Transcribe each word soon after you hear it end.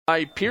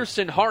by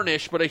Pearson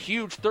Harnish, but a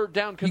huge third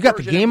down conversion. You got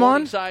the game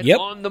on? Yep.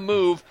 On the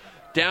move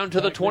down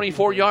to the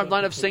 24-yard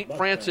line of St.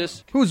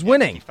 Francis. Who's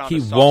winning? He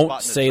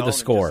won't say the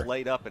score.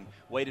 Laid up and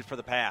waited for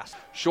the pass.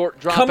 Short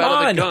drop Come out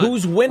on, of the gun.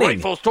 who's winning?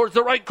 Rifles towards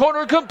the right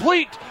corner,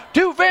 complete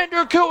to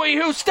Vander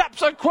Cooey, who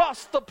steps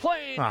across the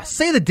plane.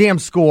 Say the damn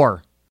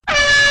score.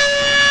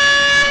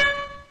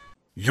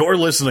 You're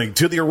listening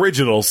to the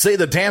original Say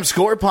the Damn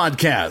Score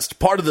podcast,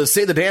 part of the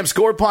Say the Damn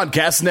Score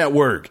podcast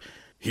network.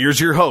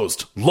 Here's your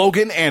host,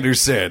 Logan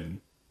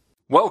Anderson.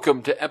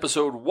 Welcome to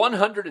episode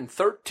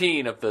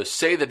 113 of the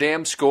Say the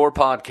Damn Score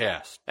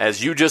podcast.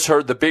 As you just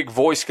heard the big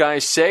voice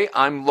guys say,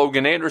 I'm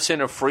Logan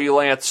Anderson, a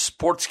freelance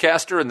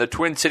sportscaster in the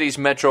Twin Cities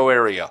metro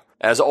area.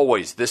 As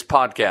always, this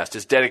podcast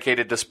is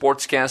dedicated to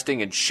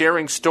sportscasting and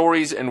sharing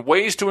stories and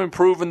ways to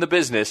improve in the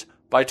business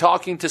by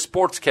talking to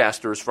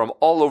sportscasters from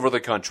all over the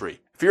country.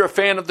 If you're a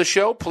fan of the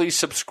show, please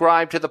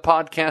subscribe to the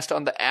podcast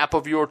on the app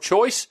of your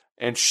choice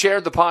and share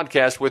the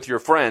podcast with your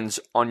friends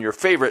on your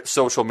favorite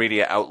social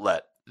media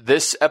outlet.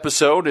 This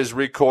episode is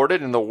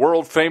recorded in the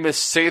world-famous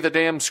Say the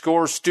Damn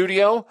Score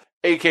studio,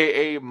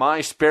 a.k.a.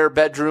 my spare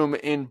bedroom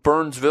in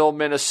Burnsville,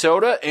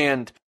 Minnesota,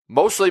 and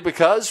mostly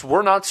because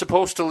we're not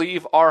supposed to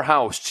leave our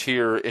house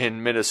here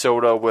in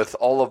Minnesota with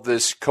all of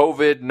this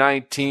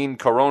COVID-19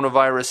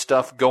 coronavirus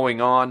stuff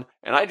going on.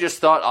 And I just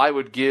thought I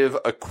would give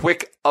a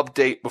quick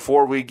update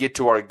before we get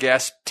to our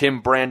guest,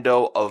 Tim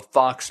Brando of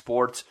Fox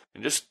Sports,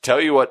 and just tell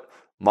you what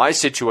my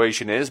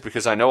situation is,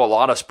 because I know a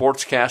lot of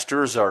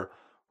sportscasters are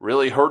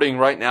really hurting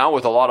right now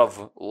with a lot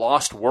of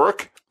lost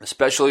work,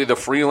 especially the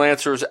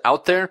freelancers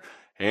out there,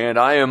 and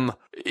I am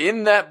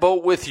in that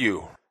boat with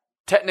you.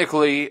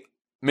 Technically,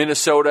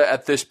 Minnesota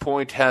at this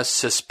point has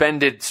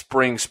suspended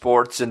spring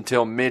sports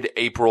until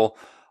mid-April.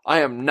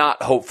 I am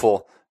not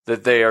hopeful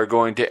that they are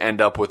going to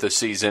end up with a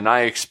season.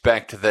 I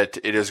expect that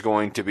it is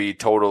going to be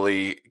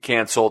totally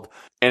canceled,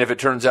 and if it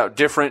turns out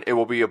different, it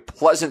will be a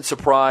pleasant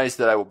surprise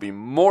that I will be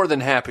more than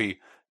happy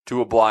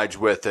to oblige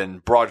with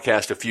and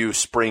broadcast a few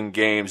spring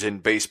games in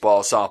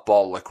baseball,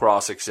 softball,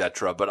 lacrosse,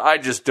 etc. But I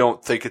just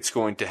don't think it's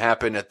going to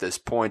happen at this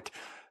point.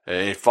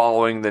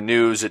 Following the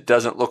news, it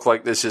doesn't look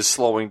like this is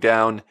slowing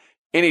down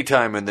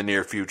anytime in the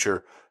near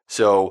future.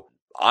 So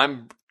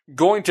I'm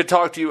going to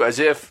talk to you as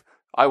if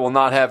I will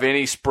not have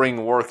any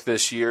spring work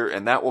this year,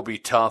 and that will be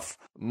tough.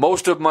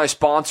 Most of my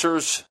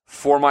sponsors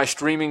for my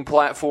streaming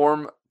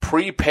platform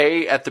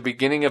prepay at the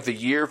beginning of the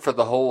year for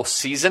the whole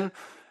season.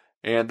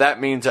 And that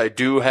means I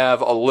do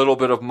have a little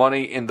bit of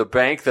money in the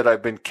bank that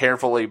I've been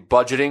carefully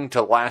budgeting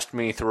to last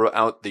me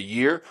throughout the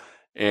year.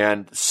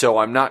 And so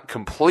I'm not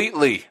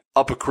completely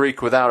up a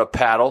creek without a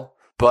paddle.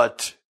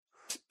 But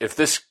if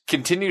this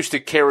continues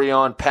to carry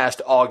on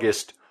past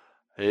August,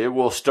 it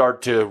will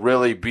start to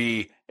really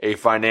be a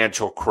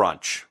financial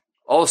crunch.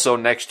 Also,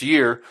 next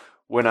year,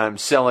 when I'm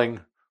selling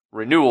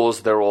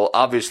renewals, there will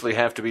obviously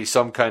have to be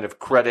some kind of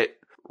credit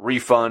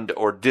refund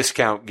or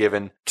discount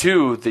given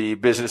to the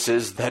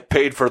businesses that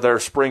paid for their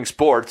spring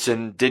sports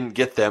and didn't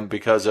get them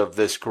because of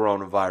this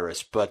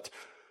coronavirus. But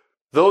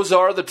those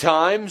are the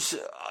times.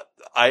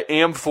 I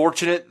am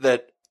fortunate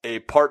that a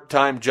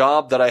part-time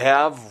job that I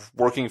have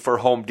working for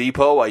Home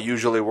Depot, I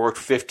usually work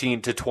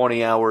 15 to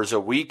 20 hours a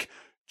week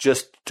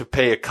just to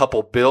pay a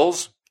couple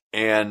bills.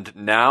 And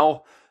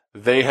now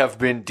they have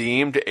been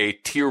deemed a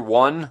Tier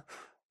 1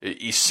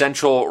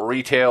 essential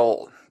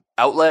retail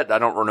outlet. I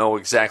don't know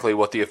exactly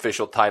what the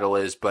official title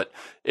is, but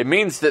it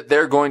means that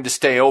they're going to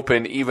stay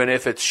open even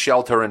if it's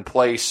shelter in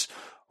place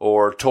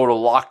or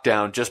total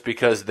lockdown, just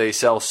because they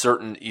sell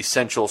certain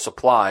essential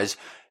supplies.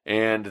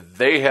 And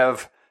they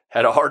have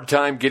had a hard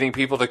time getting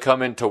people to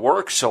come into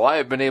work, so I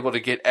have been able to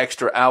get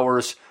extra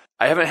hours.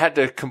 I haven't had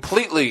to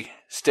completely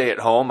stay at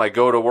home. I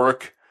go to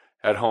work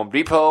at Home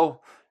Depot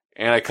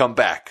and I come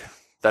back.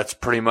 That's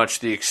pretty much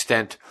the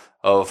extent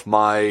of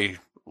my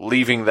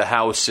leaving the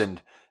house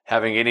and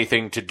having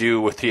anything to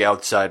do with the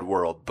outside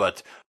world.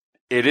 But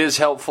it is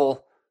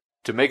helpful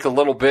to make a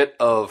little bit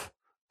of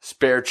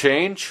spare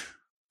change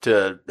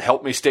to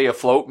help me stay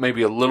afloat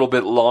maybe a little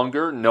bit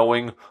longer,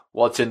 knowing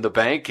what's in the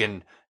bank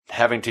and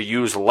having to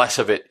use less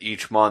of it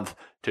each month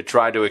to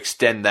try to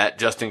extend that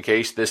just in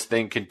case this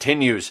thing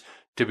continues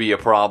to be a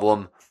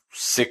problem.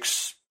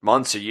 6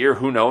 months, a year,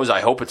 who knows? I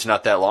hope it's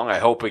not that long. I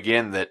hope,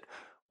 again, that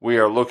we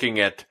are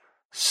looking at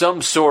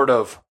some sort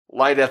of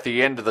light at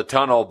the end of the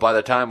tunnel by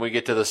the time we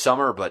get to the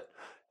summer, but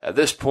at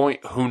this point,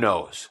 who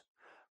knows?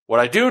 What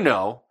I do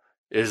know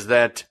is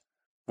that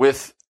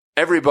with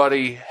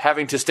everybody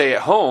having to stay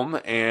at home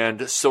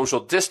and social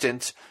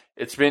distance,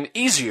 it's been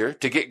easier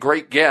to get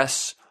great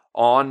guests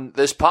on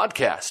this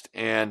podcast.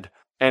 And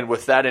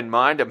with that in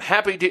mind, I'm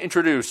happy to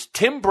introduce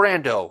Tim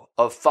Brando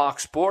of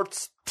Fox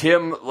Sports.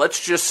 Tim,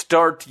 let's just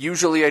start.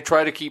 Usually I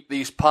try to keep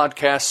these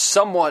podcasts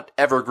somewhat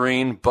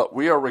evergreen, but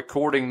we are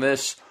recording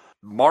this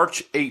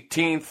March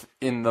 18th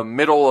in the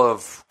middle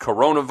of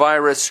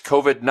coronavirus,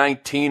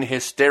 COVID-19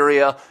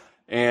 hysteria,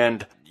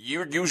 and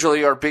you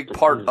usually are a big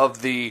part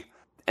of the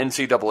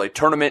NCAA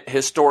tournament,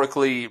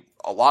 historically,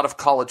 a lot of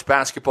college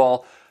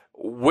basketball.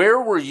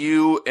 Where were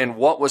you and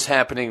what was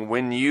happening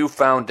when you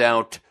found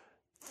out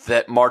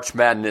that March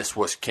Madness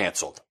was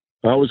canceled?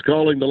 I was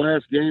calling the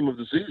last game of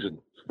the season.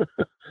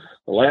 The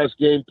last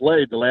game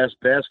played, the last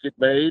basket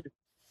made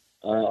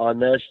on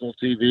national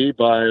TV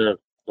by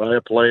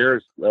a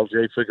player,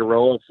 LJ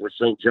Figueroa for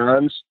St.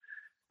 John's.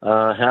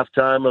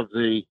 Halftime of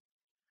the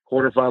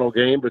quarterfinal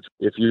game, but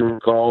if you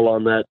recall,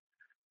 on that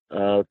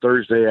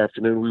Thursday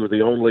afternoon, we were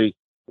the only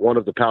one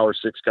of the Power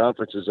Six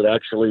conferences that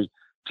actually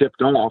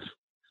tipped off.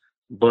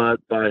 But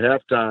by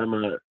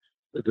halftime,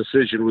 the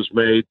decision was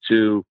made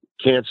to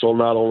cancel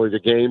not only the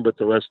game, but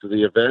the rest of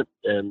the event.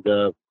 And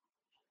the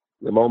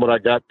moment I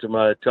got to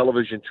my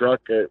television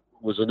truck, it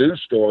was a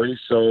news story.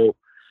 So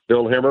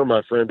Bill Hemmer,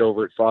 my friend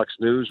over at Fox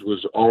News,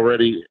 was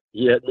already,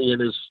 he had me in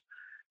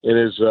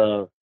his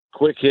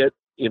quick hit,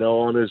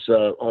 on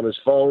his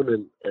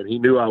phone, and he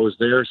knew I was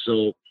there.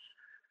 So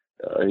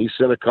he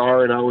sent a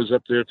car, and I was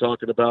up there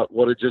talking about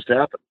what had just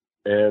happened.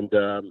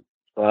 And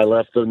I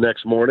left the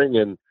next morning,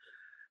 and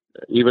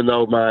even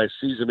though my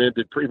season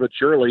ended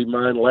prematurely,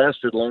 mine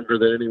lasted longer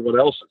than anyone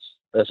else's,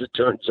 as it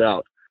turns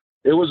out.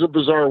 It was a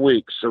bizarre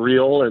week,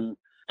 surreal,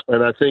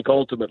 and I think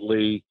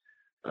ultimately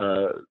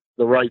the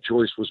right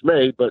choice was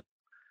made. But,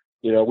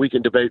 we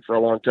can debate for a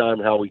long time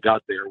how we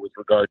got there with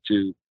regard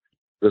to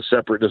the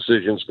separate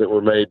decisions that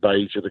were made by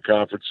each of the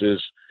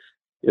conferences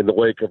in the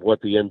wake of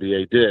what the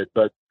NBA did.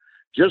 But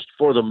just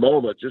for the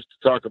moment, just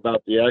to talk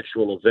about the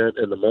actual event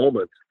in the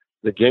moment,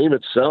 the game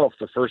itself,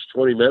 the first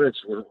 20 minutes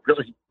were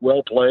really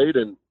well played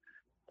and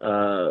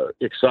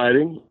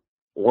exciting.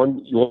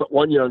 One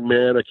young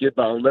man, a kid,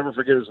 I'll never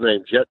forget his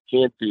name, Jet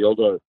Canfield,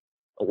 a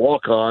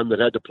walk-on that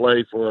had to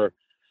play for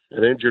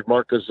an injured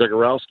Marcus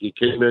Zagorowski,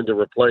 came in to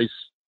replace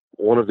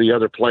one of the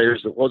other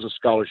players that was a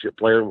scholarship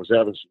player and was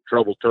having some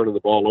trouble turning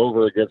the ball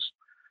over against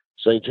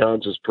St.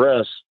 John's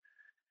press.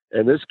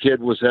 And this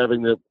kid was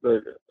having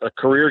a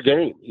career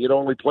game. He had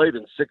only played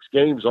in 6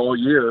 games all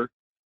year,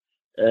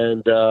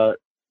 and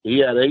he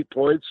had 8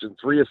 points and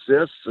 3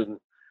 assists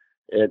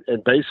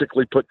and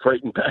basically put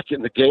Creighton back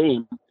in the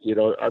game.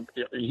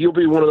 He'll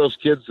be one of those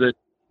kids that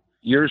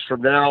years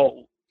from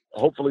now,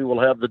 hopefully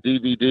will have the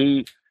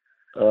DVD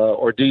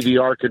or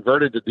DVR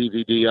converted to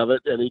DVD of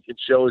it, and he can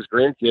show his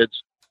grandkids,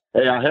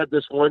 hey, I had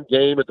this one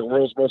game at the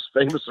world's most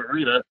famous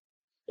arena.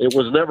 It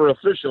was never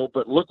official,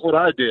 but look what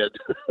I did.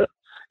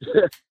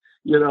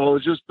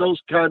 Just those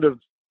kind of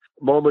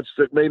moments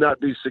that may not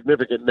be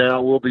significant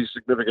now will be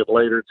significant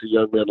later to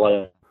young men like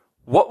that.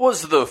 What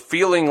was the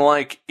feeling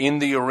like in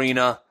the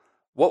arena?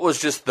 What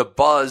was just the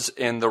buzz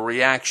and the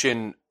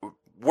reaction?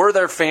 Were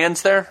there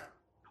fans there?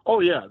 Oh,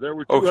 yeah. There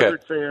were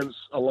 200 fans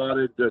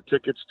allotted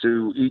tickets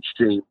to each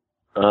team.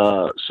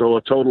 So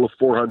a total of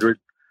 400.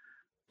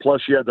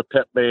 Plus you had the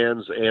pep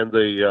bands and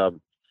the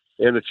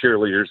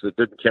cheerleaders that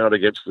didn't count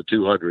against the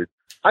 200.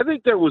 I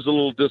think there was a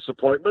little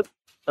disappointment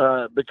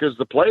because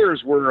the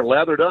players were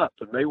lathered up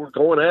and they were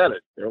going at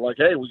it. They're like,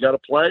 hey, we got to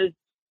play.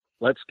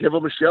 Let's give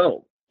them a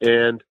show.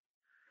 And,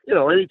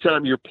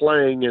 anytime you're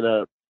playing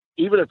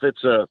even if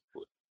it's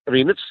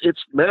it's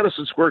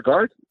Madison Square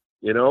Garden,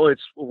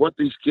 it's what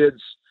these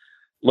kids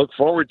look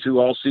forward to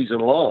all season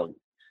long.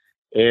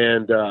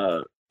 And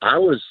I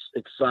was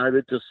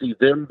excited to see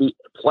them be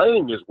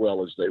playing as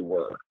well as they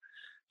were.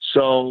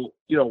 So,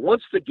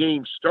 once the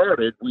game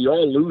started, we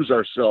all lose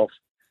ourselves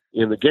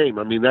in the game.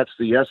 That's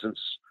the essence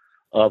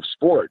of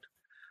sport.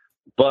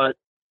 But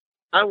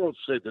I won't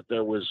say that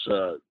there was,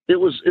 it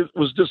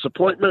was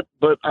disappointment,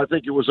 but I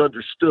think it was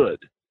understood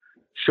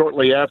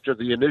shortly after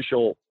the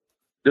initial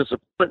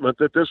disappointment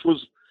that this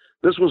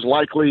was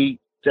likely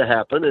to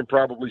happen and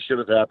probably should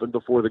have happened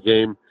before the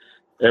game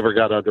ever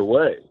got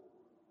underway.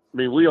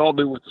 We all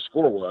knew what the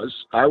score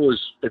was. I was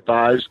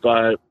advised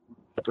by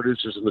the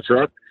producers in the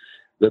truck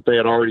that they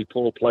had already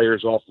pulled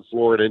players off the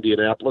floor in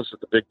Indianapolis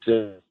at the Big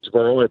Ten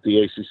at the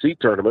ACC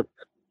tournament.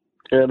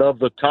 And of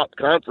the top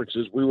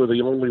conferences, we were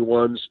the only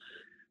ones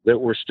that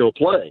were still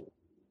playing.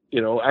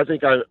 I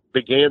think I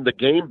began the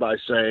game by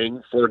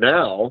saying, for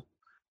now,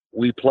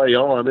 we play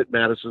on at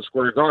Madison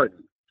Square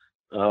Garden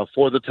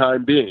for the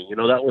time being.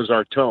 That was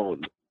our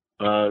tone.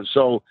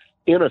 So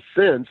in a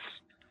sense,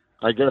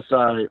 I guess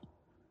I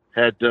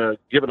had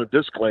given a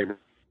disclaimer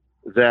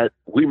that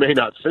we may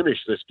not finish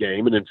this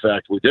game, and in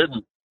fact we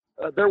didn't.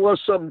 There was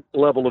some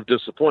level of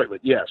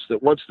disappointment, yes,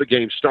 that once the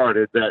game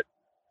started that,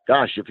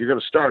 gosh, if you're going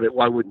to start it,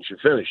 why wouldn't you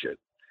finish it?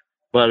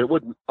 But it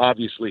wouldn't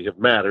obviously have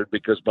mattered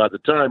because by the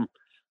time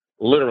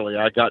literally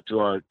I got to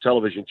our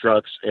television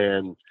trucks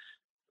and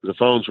the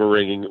phones were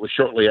ringing, it was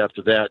shortly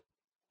after that.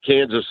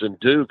 Kansas and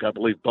Duke, I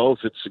believe both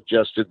had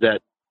suggested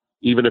that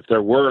even if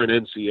there were an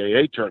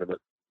NCAA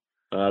tournament,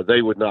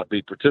 they would not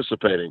be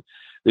participating.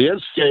 The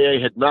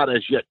NCAA had not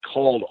as yet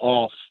called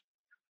off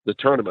the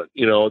tournament.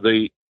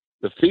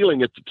 The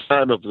feeling at the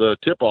time of the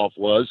tip-off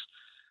was,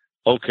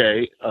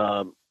 okay,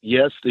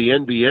 yes, the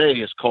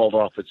NBA has called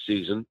off its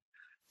season,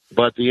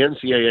 but the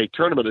NCAA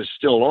tournament is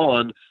still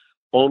on,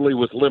 only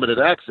with limited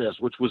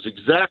access, which was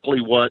exactly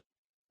what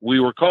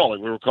we were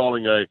calling. We were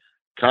calling a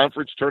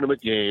conference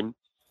tournament game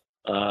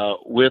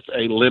with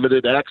a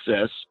limited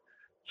access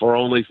for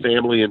only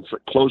family and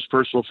close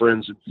personal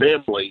friends and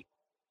family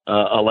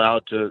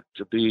allowed to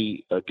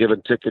be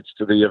given tickets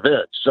to the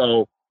event.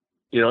 So,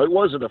 it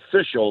wasn't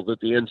official that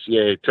the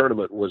NCAA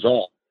tournament was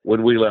on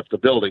when we left the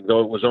building,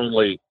 though it was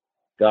only,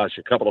 a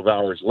couple of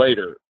hours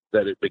later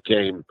that it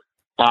became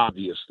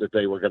obvious that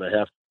they were going to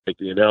have to make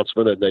the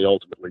announcement, and they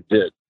ultimately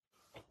did.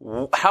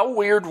 How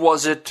weird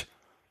was it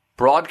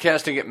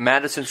broadcasting at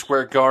Madison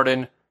Square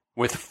Garden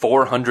with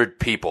 400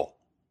 people?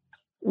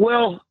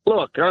 Well,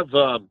 look,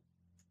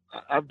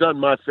 I've done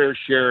my fair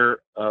share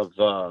of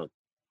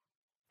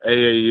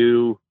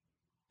AAU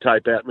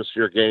type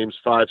atmosphere games,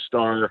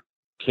 5-star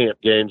camp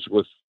games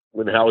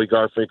when Howie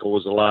Garfinkel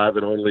was alive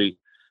and only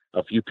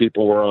a few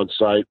people were on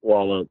site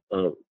while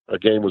a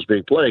game was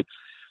being played.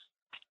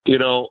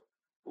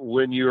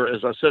 When you're,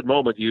 as I said,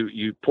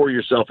 you pour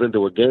yourself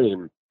into a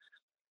game.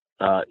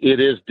 It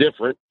is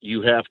different.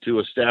 You have to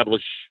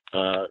establish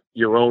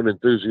your own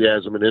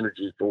enthusiasm and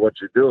energy for what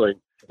you're doing.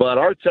 But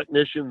our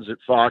technicians at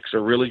Fox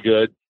are really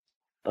good.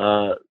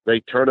 They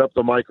turn up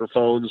the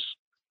microphones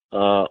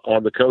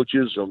on the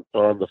coaches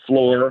on the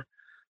floor,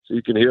 so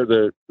you can hear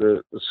the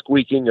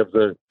squeaking of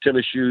the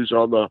tennis shoes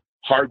on the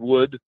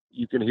hardwood.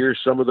 You can hear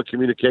some of the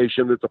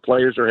communication that the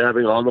players are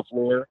having on the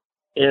floor.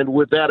 And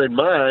with that in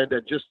mind,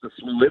 and just the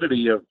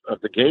fluidity of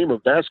the game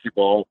of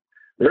basketball,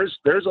 there's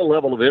a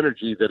level of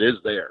energy that is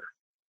there.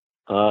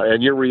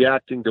 And you're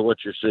reacting to what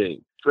you're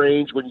seeing.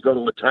 Strange when you go to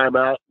a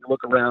timeout, you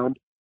look around,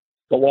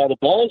 but while the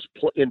ball's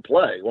in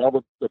play, while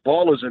the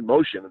ball is in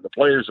motion and the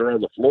players are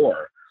on the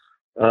floor,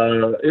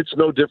 it's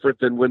no different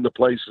than when the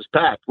place is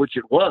packed, which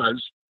it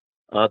was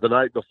the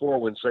night before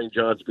when St.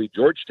 John's beat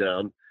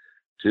Georgetown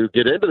to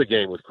get into the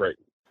game with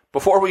Creighton.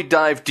 Before we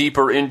dive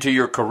deeper into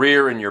your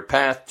career and your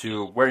path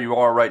to where you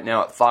are right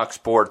now at Fox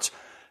Sports,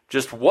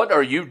 just what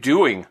are you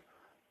doing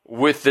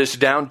with this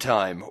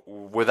downtime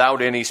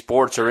without any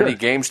sports or any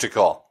games to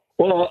call?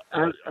 Well,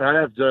 I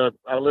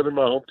live in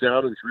my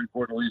hometown in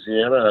Shreveport,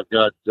 Louisiana. I've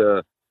got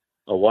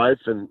a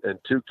wife and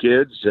 2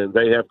 kids, and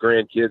they have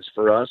grandkids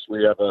for us.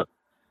 We have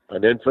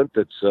an infant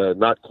that's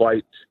not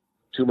quite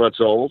 2 months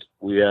old.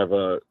 We have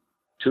a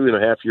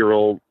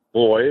 2.5-year-old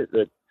boy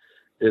that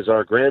is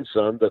our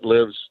grandson that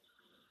lives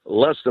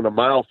less than a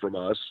mile from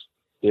us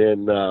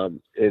in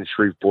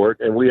Shreveport.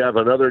 And we have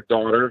another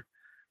daughter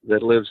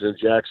that lives in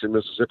Jackson,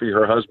 Mississippi.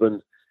 Her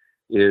husband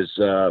is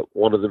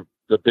one of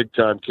the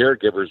big-time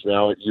caregivers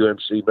now at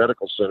UMC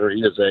Medical Center.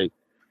 He is a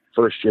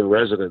first-year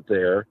resident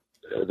there.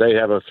 They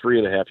have a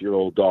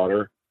 3.5-year-old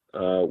daughter,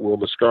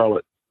 Wilma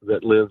Scarlett,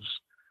 that lives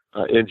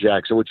in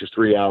Jackson, which is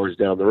 3 hours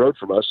down the road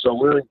from us. So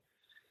we're in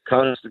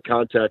constant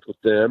contact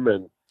with them,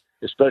 and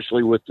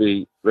especially with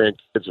the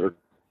grandkids,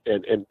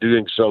 and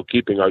doing so,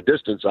 keeping our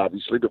distance,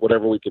 obviously, but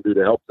whatever we can do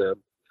to help them,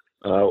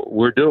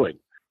 we're doing.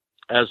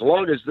 As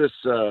long as this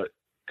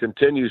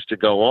continues to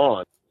go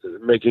on,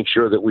 making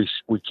sure that we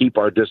keep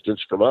our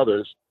distance from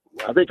others,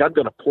 I think I'm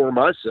going to pour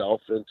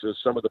myself into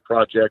some of the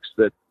projects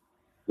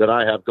that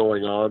I have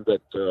going on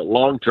that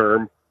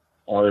long-term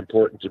are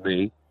important to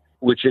me,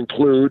 which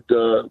include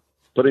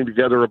putting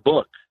together a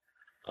book.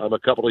 I'm a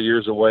couple of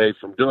years away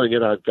from doing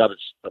it. I'm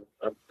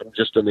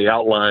just in the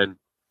outline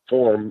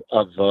form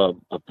of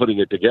putting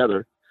it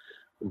together,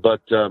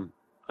 but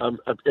and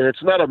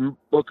it's not a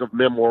book of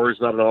memoirs,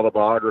 not an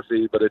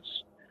autobiography, but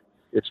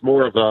it's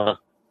more of a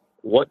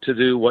what to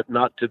do, what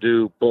not to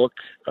do book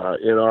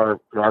in our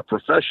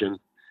profession,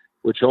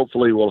 which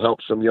hopefully will help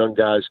some young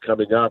guys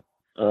coming up.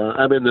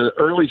 I'm in the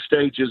early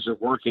stages of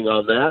working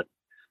on that,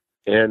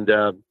 and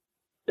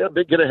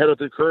get ahead of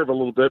the curve a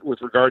little bit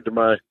with regard to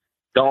my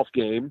golf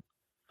game,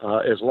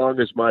 as long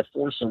as my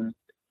foursome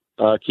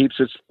keeps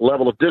its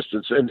level of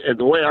distance. And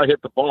the way I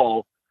hit the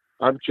ball,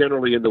 I'm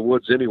generally in the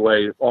woods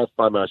anyway, off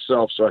by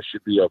myself, so I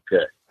should be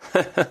okay.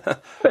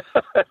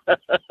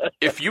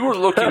 If you were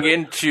looking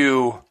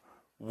into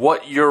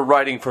what you're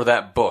writing for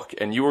that book,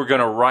 and you were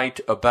going to write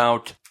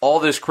about all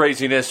this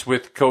craziness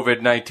with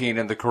COVID-19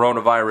 and the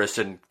coronavirus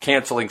and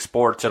canceling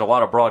sports and a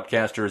lot of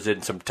broadcasters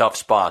in some tough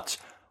spots,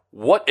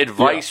 what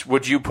advice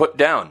would you put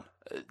down,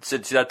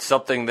 since that's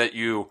something that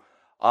you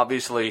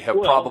obviously have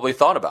probably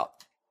thought about?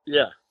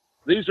 Yeah,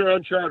 these are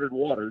uncharted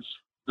waters,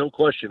 no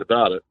question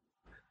about it.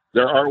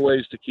 There are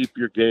ways to keep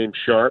your game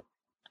sharp,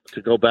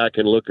 to go back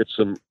and look at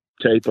some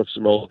tape of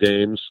some old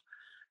games,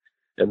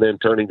 and then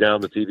turning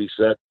down the TV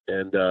set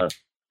and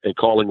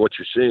calling what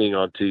you're seeing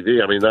on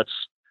TV. I mean,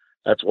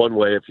 that's one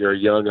way, if you're a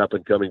young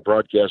up-and-coming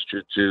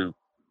broadcaster, to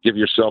give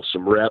yourself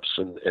some reps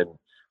and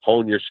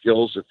hone your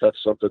skills if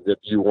that's something that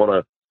you want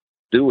to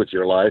do with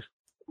your life.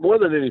 More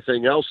than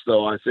anything else,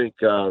 though, I think,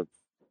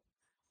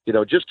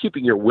 just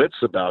keeping your wits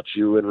about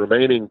you and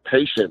remaining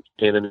patient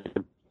in an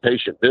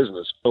impatient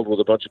business filled with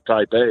a bunch of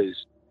type A's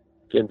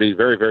can be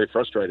very, very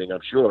frustrating,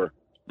 I'm sure.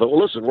 But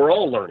listen, we're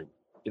all learning,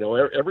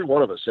 every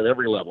one of us at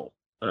every level.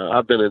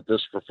 I've been at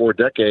this for 4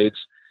 decades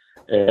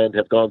and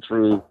have gone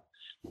through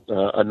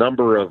a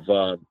number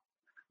of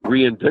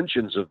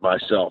reinventions of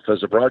myself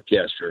as a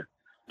broadcaster.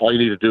 All you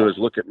need to do is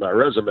look at my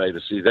resume to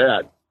see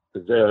that.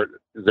 There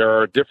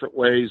are different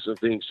ways of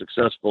being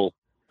successful.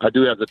 I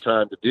do have the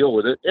time to deal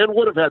with it, and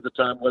would have had the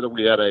time whether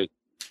we had a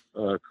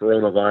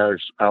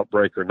coronavirus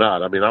outbreak or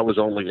not. I mean, I was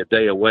only a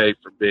day away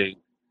from being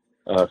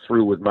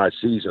through with my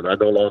season. I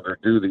no longer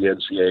do the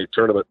NCAA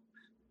tournament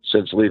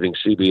since leaving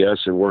CBS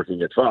and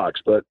working at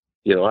Fox. But,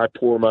 you know, I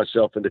pour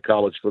myself into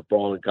college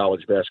football and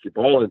college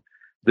basketball, and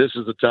this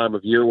is the time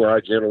of year where I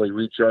generally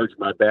recharge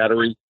my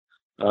battery,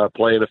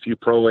 playing a few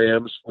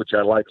pro-ams, which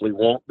I likely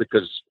won't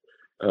because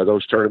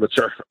those tournaments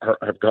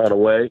have gone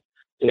away,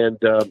 and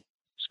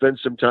spend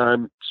some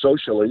time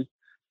socially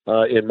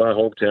in my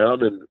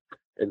hometown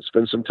and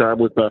spend some time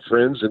with my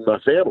friends and my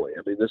family.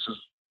 I mean, this is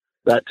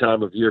that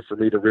time of year for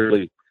me to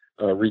really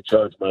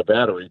recharge my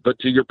battery. But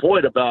to your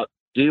point about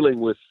dealing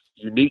with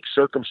unique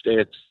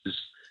circumstances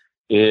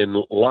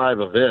in live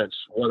events,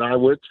 what I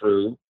went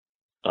through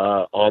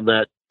on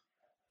that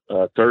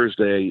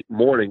Thursday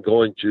morning,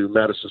 going to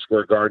Madison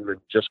Square Garden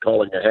and just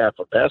calling a half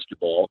of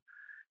basketball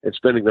and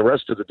spending the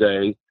rest of the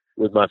day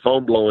with my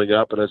phone blowing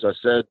up. And as I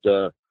said,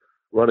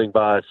 running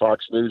by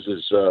Fox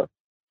News's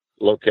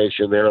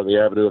location there on the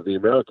Avenue of the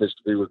Americas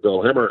to be with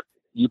Bill Hemmer,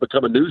 you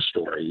become a news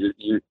story.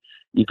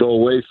 You go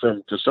away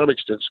from, to some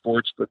extent,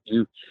 sports, but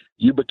you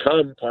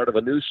become part of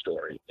a news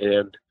story.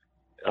 And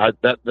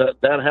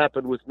that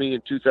happened with me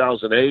in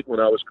 2008 when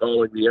I was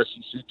calling the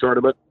SEC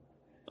tournament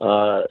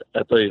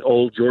at the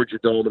old Georgia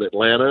Dome in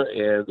Atlanta,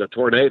 and the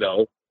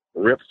tornado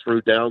ripped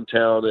through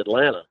downtown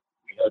Atlanta.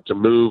 We had to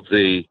move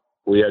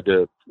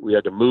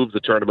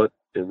the tournament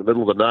in the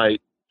middle of the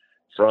night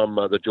from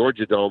the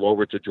Georgia Dome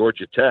over to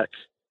Georgia Tech,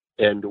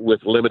 and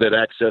with limited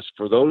access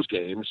for those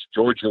games,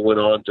 Georgia went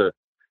on to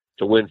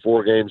win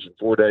 4 games in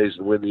 4 days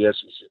and win the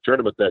SEC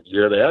tournament that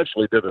year. They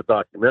actually did a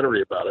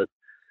documentary about it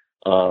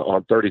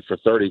on 30 for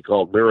 30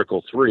 called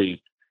Miracle 3. If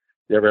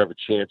you ever have a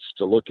chance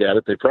to look at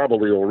it, they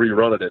probably will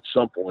rerun it at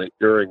some point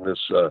during this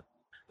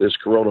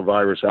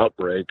coronavirus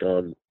outbreak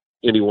on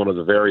any one of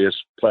the various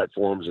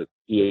platforms at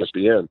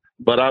ESPN.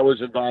 But I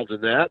was involved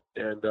in that,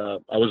 and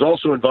I was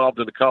also involved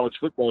in the college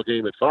football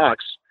game at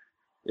Fox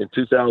in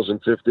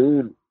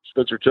 2015.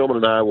 Spencer Tillman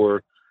and I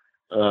were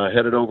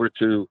headed over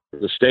to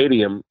the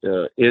stadium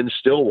in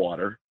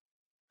Stillwater,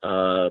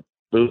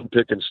 Boone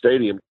Pickens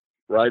Stadium,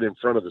 right in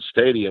front of the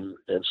stadium,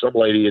 and some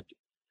lady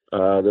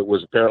that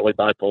was apparently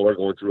bipolar,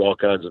 going through all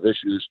kinds of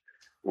issues,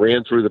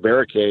 ran through the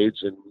barricades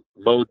and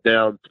mowed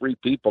down 3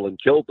 people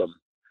and killed them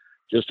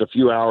just a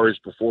few hours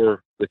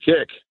before the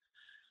kick.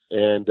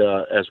 And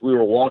as we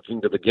were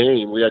walking to the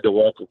game, we had to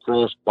walk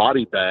across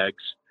body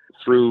bags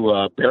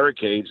through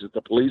barricades that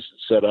the police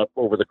had set up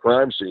over the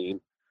crime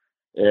scene,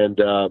 and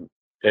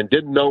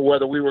didn't know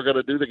whether we were going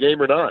to do the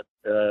game or not.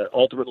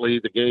 Ultimately,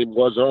 the game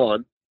was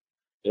on,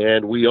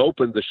 and we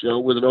opened the show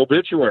with an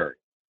obituary.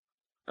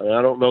 And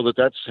I don't know that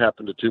that's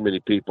happened to too many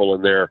people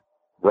in their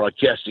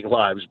broadcasting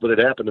lives, but it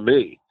happened to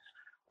me.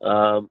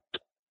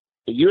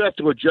 You have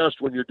to adjust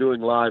when you're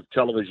doing live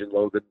television,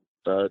 Logan,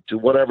 to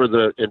whatever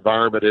the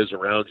environment is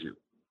around you.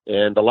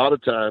 And a lot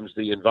of times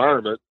the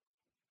environment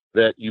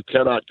that you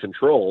cannot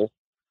control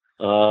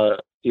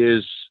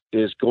is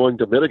going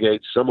to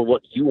mitigate some of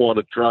what you want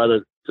to try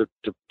to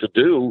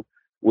do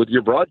with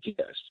your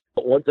broadcast.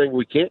 But one thing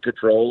we can't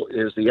control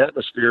is the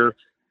atmosphere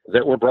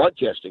that we're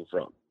broadcasting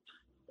from.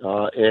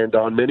 And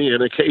on many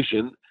an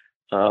occasion,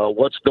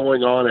 what's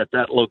going on at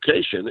that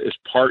location is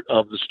part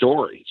of the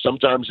story.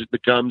 Sometimes it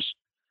becomes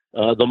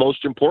the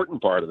most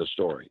important part of the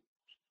story.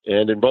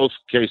 And in both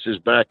cases,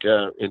 back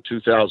in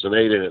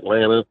 2008 in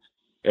Atlanta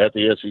at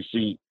the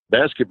SEC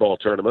basketball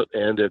tournament,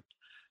 and at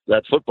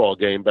that football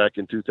game back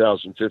in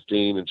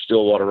 2015 in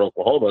Stillwater,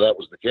 Oklahoma, that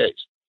was the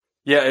case.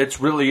 Yeah, it's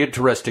really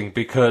interesting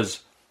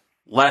because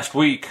last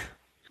week,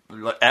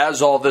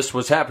 as all this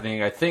was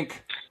happening, I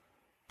think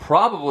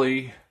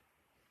probably,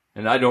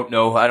 and I don't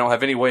know, I don't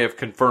have any way of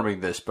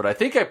confirming this, but I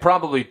think I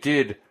probably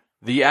did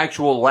the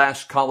actual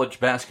last college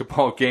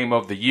basketball game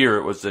of the year.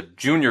 It was a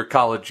junior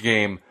college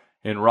game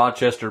in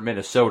Rochester,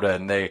 Minnesota,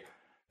 and they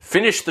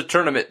finished the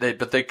tournament,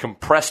 but they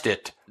compressed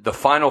it, the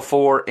Final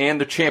Four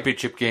and the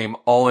championship game,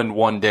 all in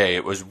one day.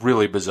 It was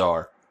really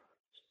bizarre.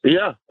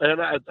 Yeah,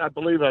 and I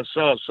believe I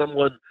saw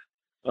someone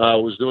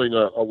was doing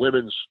a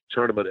women's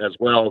tournament as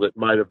well that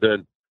might have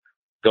been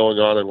going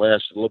on and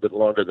lasted a little bit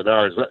longer than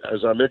ours.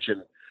 As I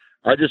mentioned,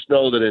 I just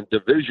know that in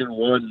Division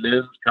I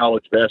men's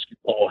college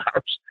basketball,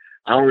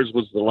 ours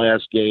was the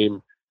last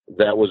game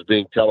that was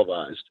being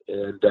televised,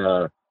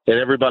 and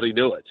everybody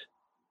knew it.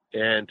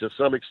 And to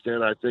some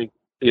extent, I think,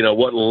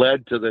 what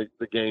led to the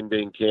game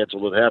being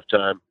canceled at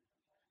halftime,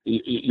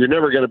 you're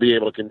never going to be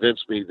able to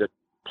convince me that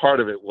part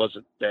of it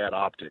wasn't bad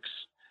optics,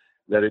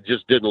 that it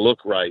just didn't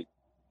look right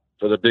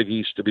for the Big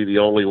East to be the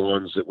only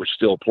ones that were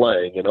still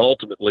playing. And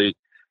ultimately,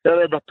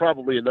 there are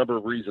probably a number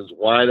of reasons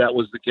why that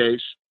was the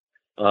case.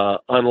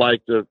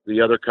 Unlike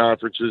the other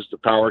conferences, the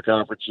power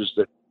conferences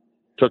that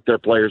took their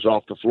players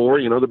off the floor,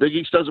 the Big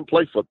East doesn't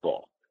play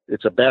football.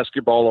 It's a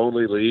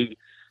basketball-only league,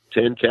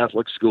 10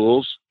 Catholic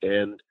schools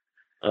and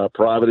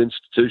private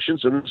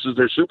institutions, and this is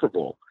their Super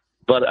Bowl.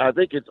 But I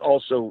think it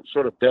also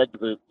sort of begged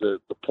the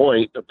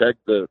point,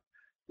 begged the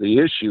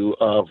issue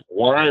of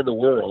why in the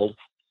world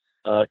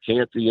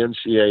can't the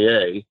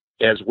NCAA,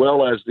 as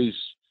well as these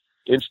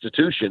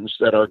institutions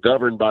that are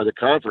governed by the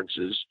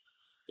conferences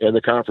and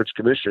the conference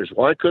commissioners.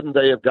 Why couldn't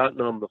they have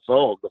gotten on the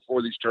phone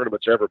before these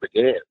tournaments ever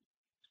began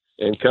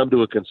and come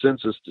to a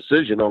consensus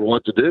decision on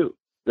what to do?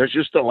 There's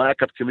just a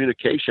lack of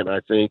communication, I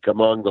think,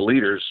 among the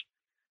leaders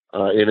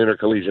in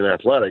intercollegiate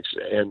athletics.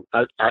 And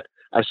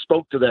I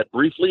spoke to that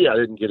briefly. I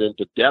didn't get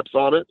into depth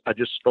on it. I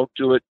just spoke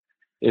to it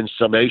in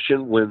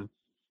summation when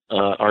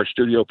our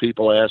studio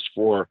people asked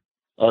for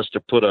us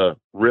to put a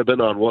ribbon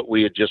on what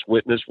we had just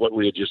witnessed, what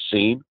we had just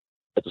seen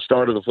at the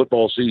start of the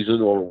football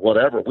season or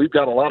whatever. We've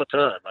got a lot of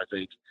time, I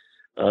think,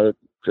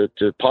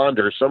 to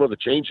ponder some of the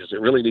changes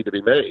that really need to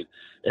be made.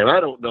 And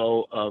I don't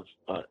know of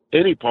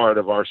any part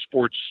of our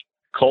sports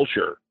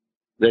culture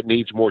that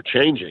needs more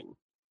changing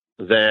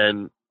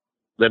than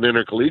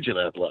intercollegiate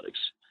athletics,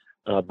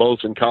 both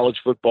in college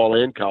football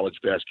and college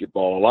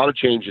basketball. A lot of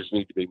changes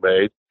need to be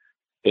made.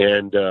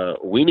 And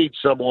we need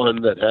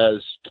someone that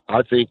has,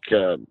 I think,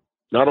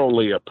 not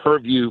only a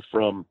purview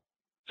from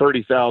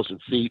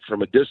 30,000 feet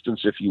from a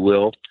distance, if you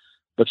will,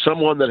 but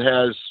someone that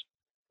has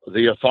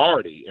the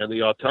authority and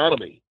the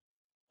autonomy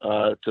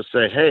to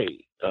say, hey,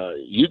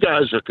 you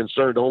guys are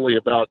concerned only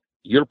about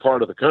your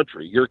part of the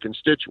country, your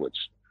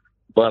constituents,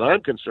 but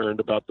I'm concerned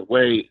about the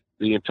way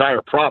the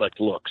entire product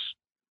looks.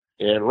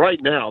 And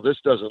right now, this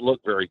doesn't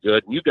look very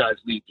good. You guys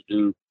need to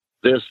do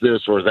this,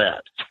 or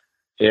that.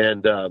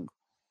 And,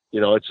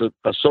 it's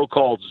a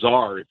so-called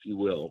czar, if you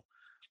will,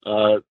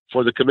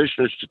 for the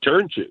commissioners to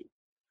turn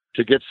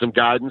to get some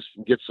guidance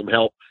and get some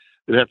help.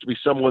 It would have to be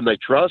someone they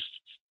trust.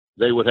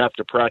 They would have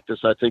to practice,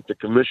 I think the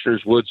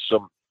commissioners would,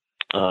 some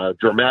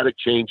dramatic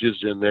changes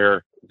in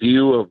their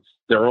view of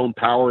their own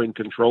power and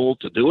control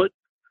to do it.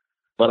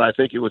 But I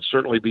think it would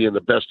certainly be in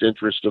the best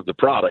interest of the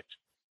product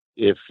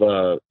if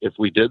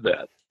we did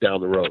that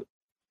down the road.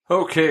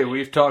 Okay,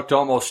 we've talked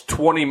almost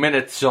 20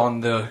 minutes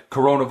on the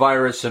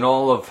coronavirus and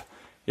all of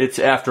its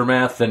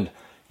aftermath, and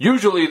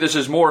usually this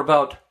is more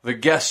about the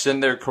guests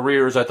and their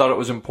careers. I thought it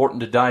was important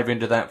to dive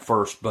into that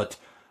first, but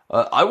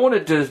I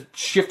wanted to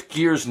shift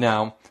gears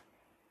now.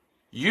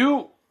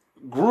 You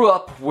grew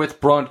up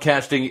with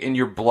broadcasting in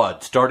your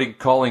blood, starting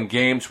calling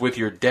games with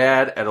your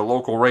dad at a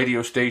local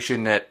radio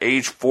station at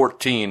age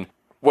 14.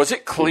 Was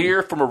it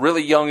clear from a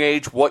really young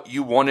age what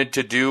you wanted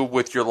to do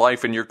with your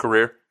life and your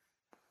career?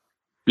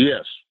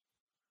 Yes.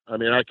 I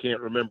mean, I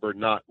can't remember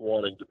not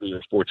wanting to be a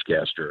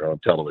sportscaster on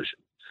television.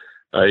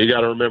 You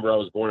got to remember, I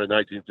was born in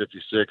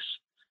 1956.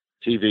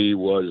 TV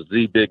was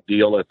the big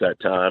deal at that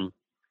time.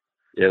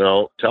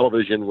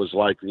 Television was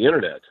like the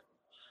internet.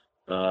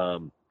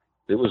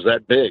 It was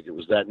that big. It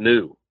was that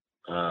new.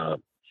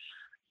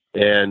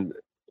 And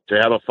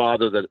to have a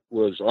father that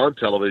was on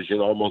television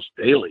almost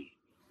daily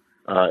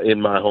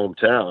in my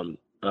hometown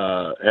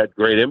had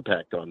great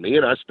impact on me.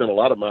 And I spent a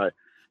lot of my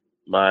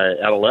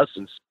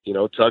adolescence,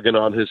 tugging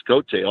on his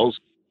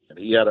coattails. And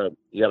he had a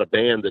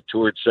band that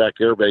toured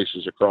SAC air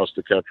bases across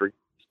the country.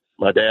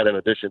 My dad, in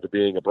addition to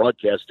being a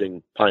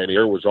broadcasting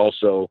pioneer, was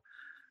also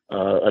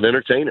an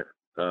entertainer.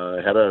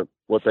 Had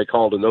what they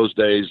called in those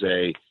days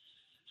a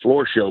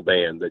floor show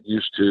band that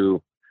used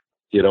to,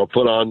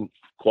 put on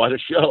quite a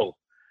show.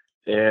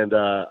 And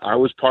I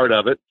was part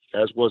of it,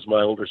 as was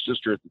my older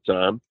sister at the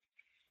time.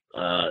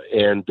 I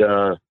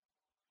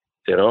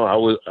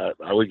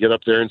would get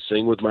up there and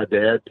sing with my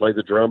dad, play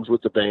the drums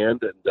with the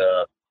band.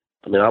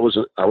 And I was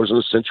an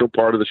essential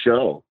part of the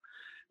show.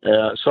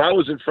 So I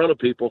was in front of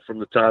people from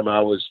the time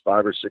I was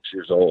 5 or 6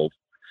 years old.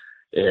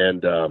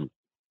 And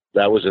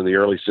that was in the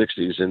early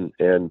 60s.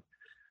 And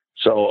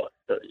so,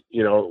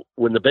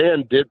 when the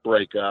band did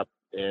break up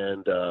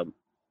and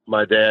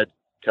my dad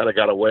kind of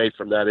got away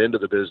from that end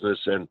of the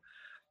business and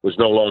was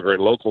no longer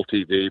in local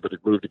TV, but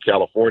had moved to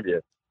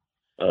California,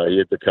 he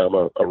had become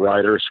a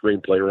writer, a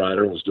screenplay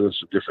writer, and was doing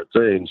some different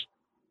things.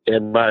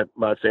 And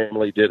my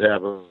family did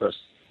have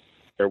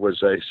there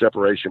was a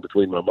separation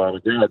between my mom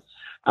and dad.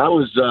 I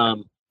was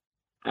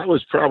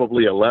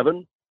probably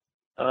 11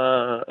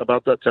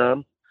 about that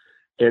time.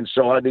 And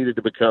so I needed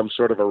to become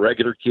sort of a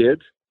regular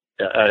kid.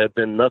 There had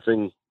been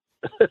nothing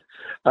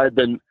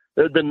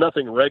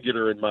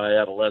regular in my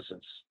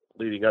adolescence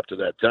leading up to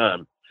that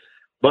time.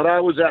 But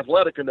I was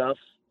athletic enough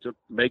to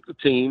make the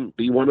team,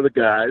 be one of the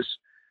guys,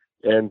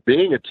 and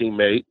being a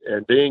teammate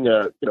and being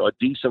a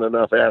decent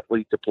enough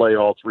athlete to play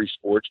all three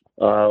sports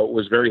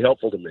was very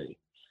helpful to me.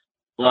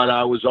 But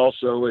I was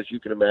also, as you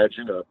can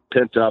imagine, a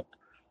pent-up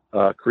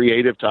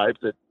creative type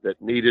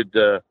that needed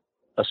a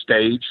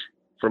stage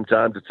from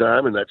time to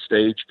time, and that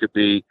stage could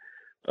be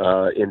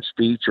in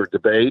speech or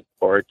debate,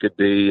 or it could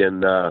be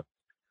in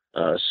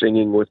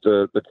singing with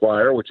the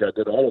choir, which I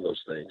did all of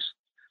those things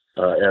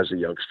as a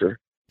youngster.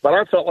 But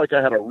I felt like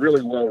I had a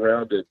really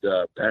well-rounded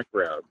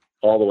background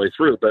all the way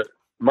through. But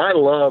my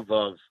love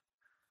of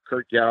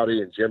Kurt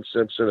Gowdy and Jim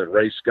Simpson and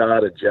Ray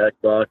Scott and Jack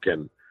Buck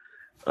and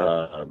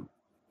so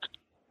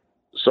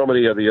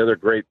many of the other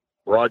great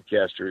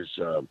broadcasters,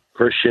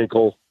 Chris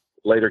Schenkel,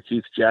 later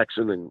Keith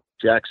Jackson, and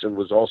Jackson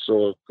was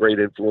also a great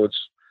influence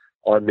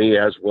on me,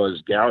 as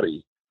was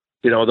Gowdy.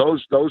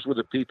 Those were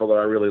the people that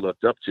I really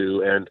looked up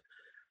to, and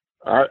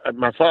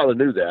my father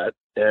knew that,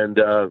 and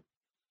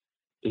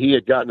he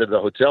had gotten into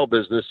the hotel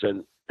business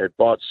and had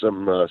bought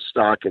some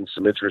stock and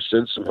some interest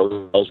in some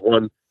hotels,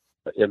 one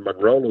in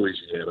Monroe,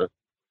 Louisiana,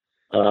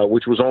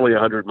 which was only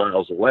 100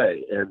 miles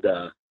away. And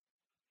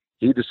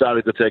he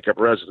decided to take up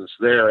residence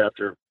there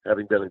after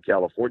having been in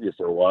California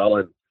for a while.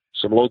 And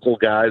some local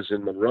guys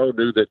in Monroe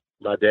knew that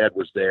my dad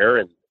was there,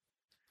 and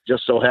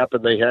just so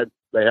happened they had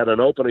an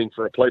opening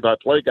for a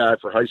play-by-play guy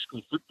for high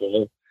school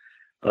football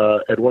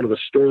at one of the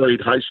storied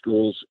high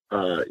schools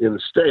in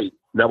the state,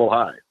 Neville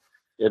High,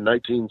 in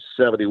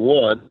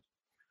 1971,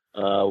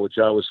 which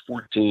I was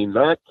 14,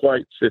 not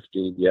quite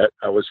 15 yet.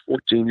 I was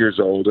 14 years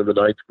old in the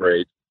 9th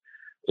grade,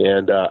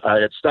 and I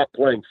had stopped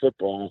playing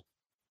football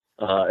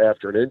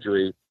after an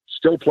injury,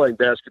 still playing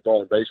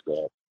basketball and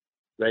baseball.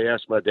 They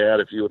asked my dad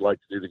if he would like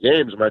to do the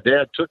games. My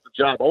dad took the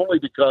job only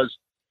because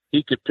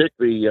he could pick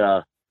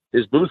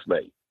his booth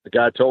mate. The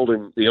guy told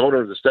him, the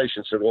owner of the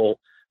station said, well,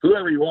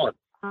 whoever you want.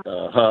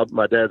 Hub,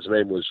 my dad's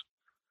name was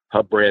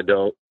Hub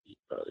Brando,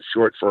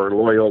 short for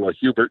Loyola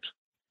Hubert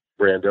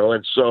Brando.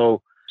 And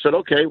so I said,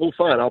 okay, well,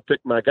 fine, I'll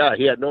pick my guy.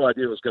 He had no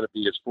idea it was going to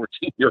be his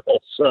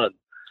 14-year-old son.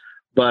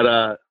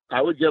 But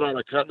I would get on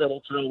a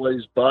Continental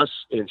Trailways bus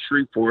in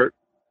Shreveport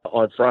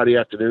on Friday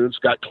afternoons,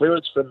 got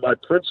clearance from my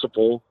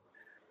principal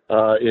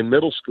in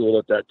middle school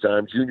at that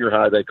time, junior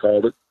high they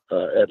called it,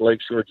 at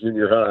Lakeshore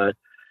Junior High.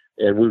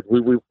 And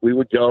we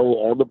would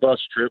go on the bus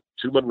trip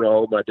to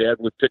Monroe. My dad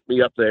would pick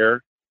me up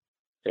there,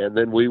 and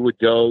then we would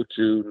go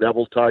to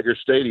Neville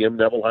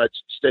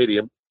Heights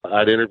Stadium.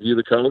 I'd interview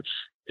the coach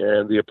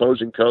and the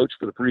opposing coach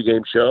for the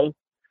pregame show,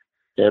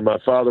 and my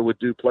father would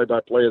do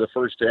play-by-play of the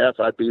first half.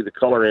 I'd be the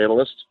color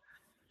analyst.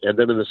 And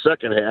then in the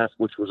second half,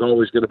 which was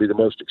always going to be the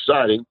most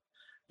exciting,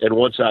 and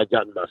once I'd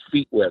gotten my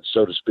feet wet,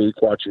 so to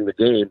speak, watching the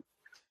game,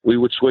 we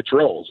would switch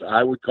roles.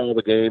 I would call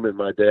the game, and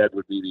my dad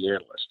would be the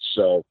analyst.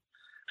 So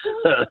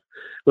it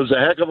was a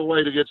heck of a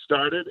way to get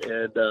started,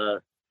 and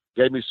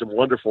gave me some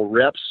wonderful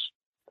reps,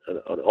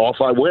 and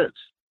off I went.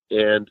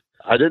 And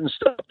I didn't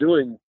stop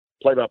doing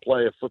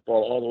play-by-play of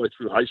football all the way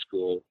through high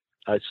school.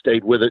 I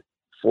stayed with it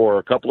for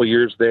a couple of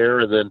years there,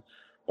 and then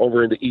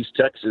over into East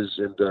Texas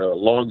and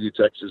Longview,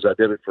 Texas. I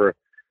did it for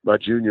my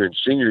junior and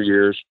senior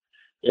years,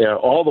 and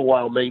all the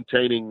while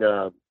maintaining,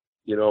 my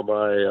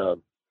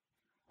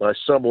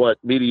somewhat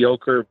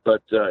mediocre,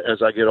 but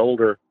as I get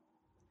older,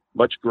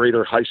 much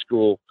greater high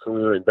school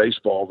career in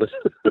baseball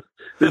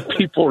than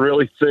people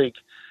really think.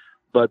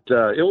 But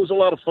it was a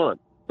lot of fun,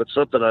 but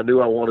something I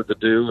knew I wanted to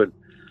do, and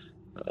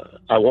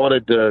I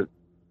wanted to,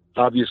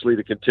 obviously,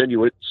 to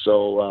continue it.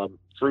 So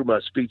through my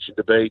speech and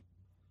debate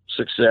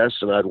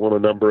success, and I'd won a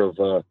number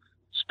of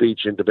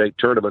speech and debate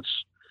tournaments,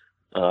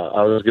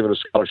 I was given a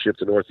scholarship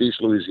to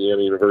Northeast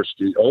Louisiana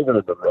University over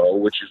in Monroe,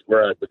 which is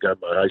where I begun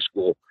my high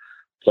school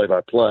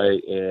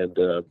play-by-play, and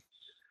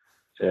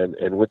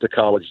went to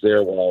college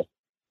there while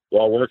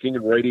working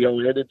in radio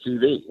and in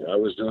TV. I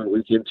was doing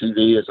weekend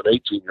TV as an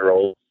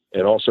 18-year-old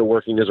and also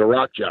working as a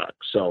rock jock.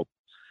 So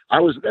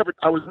I was never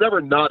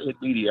not in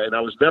media, and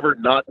I was never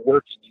not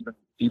working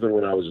even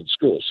when I was in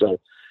school. So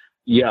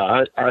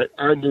yeah,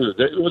 I knew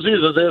that it was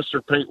either this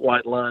or paint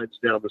white lines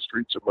down the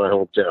streets of my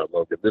hometown,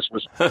 Logan. This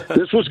was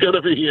going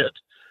to be it,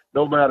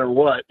 no matter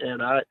what.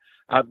 And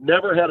I've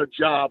never had a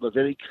job of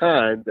any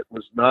kind that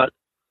was not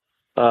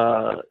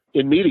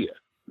in media,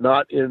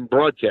 not in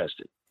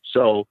broadcasting.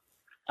 So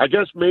I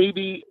guess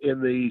maybe in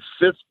the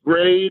 5th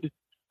grade,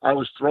 I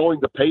was throwing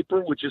the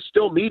paper, which is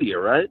still media,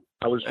 right?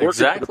 I was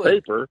working for the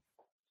paper.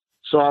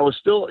 So I was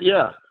still,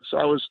 So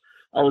I was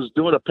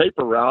doing a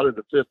paper route in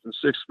the 5th and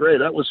 6th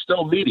grade. That was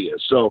still media.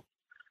 So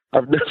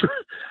I've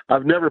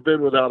never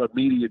been without a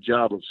media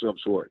job of some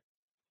sort.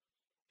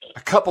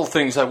 A couple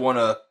things I want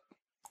to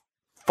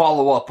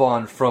follow up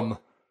on from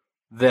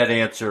that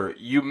answer.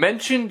 You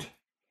mentioned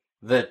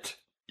that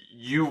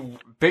you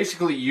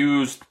basically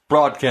used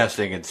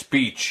broadcasting and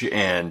speech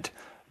and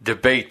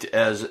debate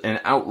as an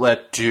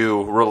outlet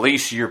to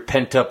release your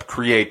pent-up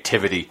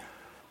creativity.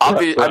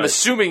 Right. I'm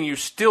assuming you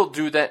still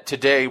do that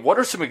today. What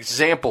are some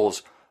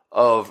examples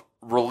of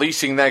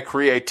releasing that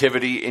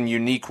creativity in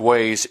unique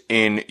ways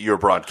in your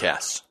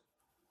broadcasts?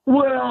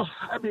 Well,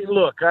 I mean,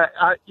 look,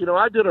 I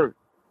did a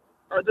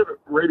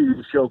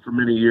radio show for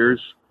many years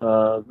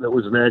that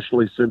was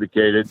nationally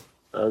syndicated,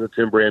 the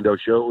Tim Brando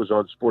Show. It was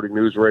on Sporting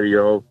News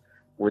Radio,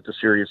 went to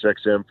Sirius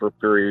XM for a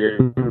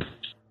period,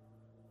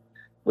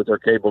 with our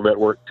cable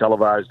network,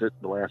 televised it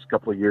in the last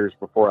couple of years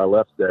before I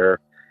left there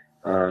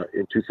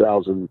in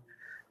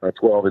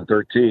 2012 and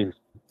 13.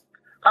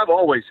 I've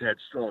always had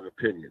strong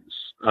opinions.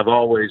 I've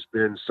always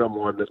been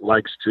someone that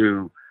likes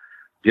to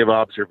give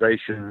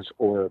observations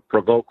or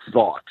provoke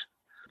thought.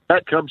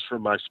 That comes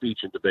from my speech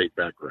and debate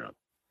background.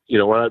 You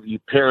know,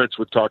 parents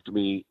would talk to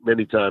me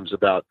many times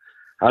about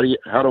how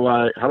do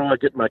I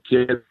get my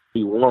kid if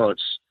he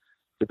wants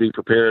to be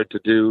prepared to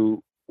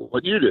do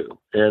what you do?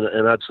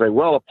 And I'd say,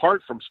 well,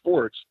 apart from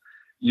sports,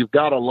 you've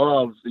got to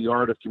love the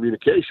art of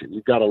communication.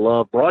 You've got to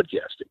love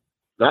broadcasting,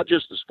 not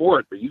just the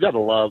sport, but you got to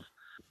love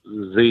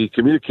the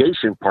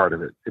communication part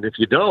of it. And if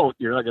you don't,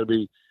 you're not going to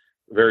be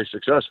very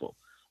successful.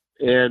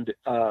 And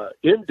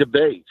in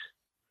debate,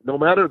 no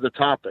matter the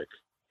topic,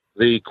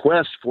 The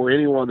quest for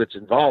anyone that's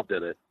involved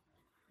in it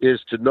is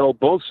to know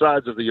both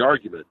sides of the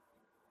argument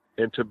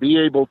and to be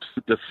able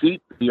to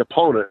defeat the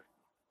opponent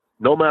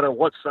no matter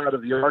what side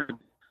of the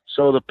argument.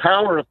 So the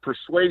power of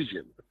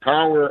persuasion, the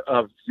power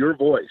of your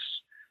voice,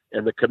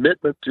 and the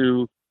commitment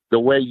to the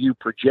way you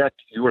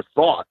project your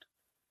thought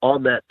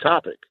on that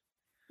topic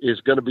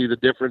is going to be the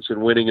difference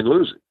in winning and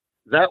losing.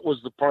 That was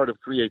the part of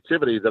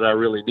creativity that I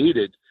really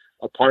needed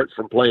apart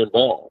from playing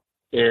ball.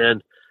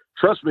 And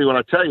trust me when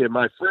I tell you,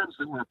 my friends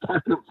that were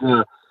part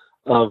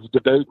of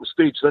debate and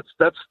speech,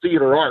 that's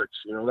theater arts.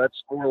 You know,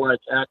 that's more like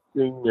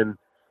acting, and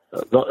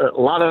a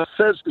lot of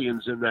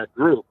thespians in that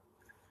group,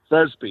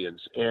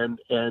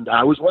 and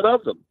I was one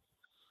of them.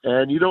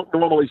 And you don't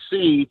normally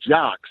see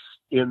jocks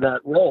in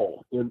that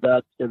role, in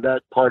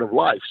that part of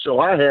life. So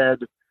I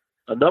had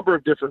a number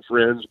of different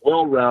friends,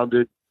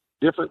 well-rounded,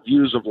 different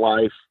views of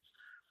life.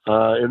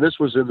 And this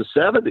was in the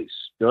 70s.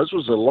 You know, this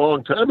was a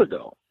long time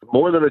ago,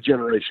 more than a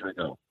generation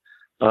ago.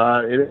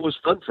 And it was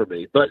fun for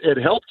me, but it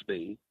helped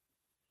me,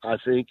 I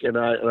think. And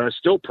I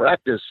still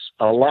practice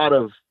a lot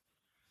of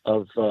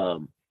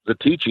the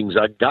teachings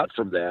I got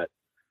from that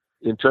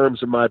in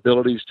terms of my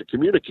abilities to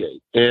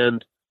communicate.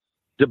 And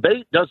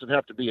debate doesn't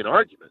have to be an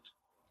argument.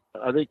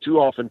 I think too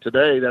often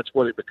today, that's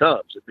what it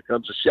becomes. It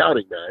becomes a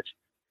shouting match.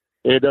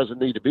 And it doesn't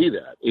need to be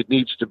that. It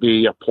needs to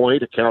be a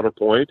point, a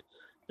counterpoint,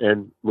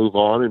 and move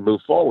on and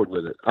move forward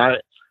with it.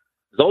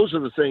 Those are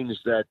the things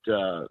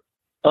that,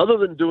 other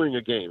than doing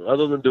a game,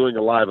 other than doing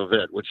a live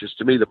event, which is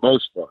to me the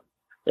most fun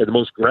and the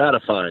most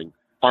gratifying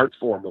art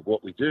form of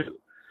what we do,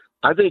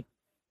 I think,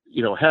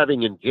 you know,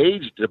 having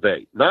engaged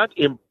debate, not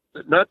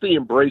the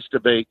embrace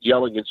debate,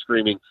 yelling and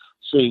screaming,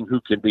 seeing who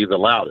can be the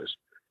loudest,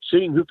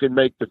 seeing who can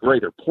make the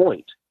greater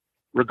point,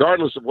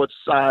 regardless of what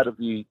side of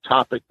the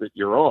topic that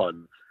you're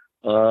on,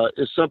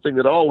 is something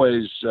that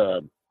always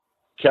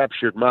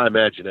captured my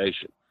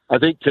imagination. I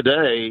think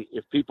today,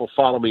 if people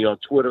follow me on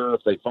Twitter,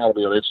 if they follow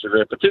me on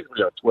Instagram,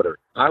 particularly on Twitter,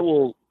 I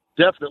will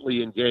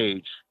definitely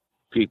engage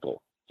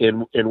people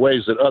in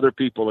ways that other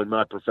people in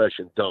my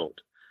profession don't.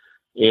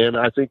 And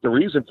I think the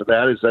reason for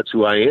that is that's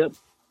who I am.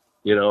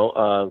 You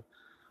know,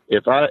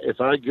 if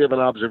I give an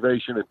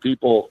observation and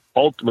people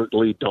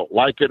ultimately don't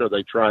like it, or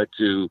they try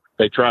to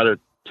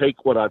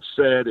take what I've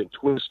said and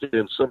twist it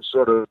in some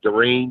sort of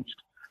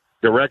deranged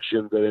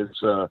direction that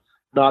is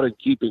not in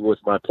keeping with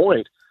my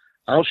point,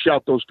 I'll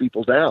shout those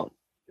people down,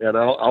 and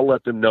I'll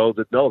let them know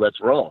that, no, that's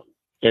wrong.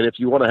 And if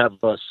you want to have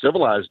a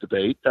civilized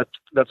debate,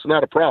 that's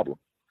not a problem.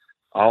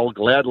 I'll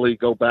gladly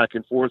go back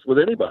and forth with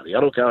anybody. I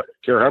don't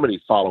care how many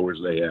followers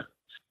they have.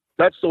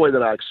 That's the way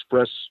that I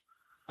express,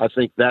 I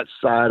think, that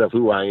side of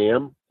who I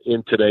am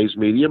in today's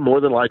media.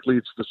 More than likely,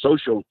 it's the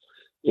social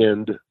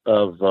end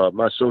of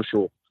my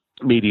social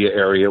media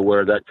area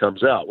where that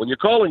comes out. When you're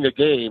calling a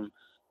game,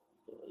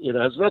 it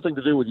has nothing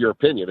to do with your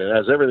opinion. It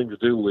has everything to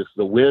do with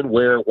the when,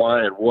 where,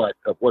 why, and what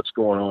of what's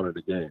going on in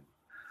the game.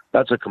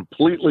 That's a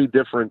completely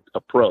different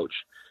approach.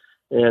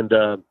 And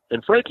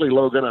frankly,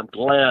 Logan, I'm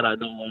glad I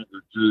no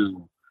longer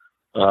do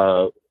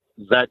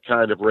that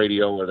kind of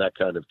radio or that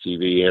kind of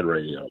TV and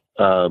radio.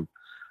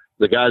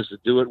 The guys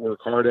that do it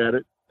work hard at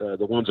it.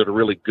 The ones that are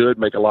really good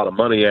make a lot of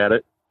money at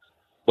it.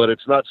 But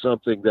it's not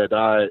something that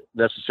I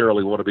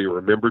necessarily want to be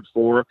remembered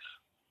for.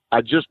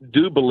 I just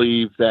do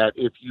believe that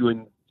if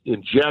you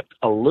inject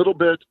a little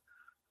bit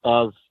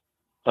of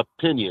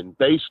opinion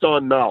based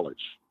on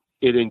knowledge,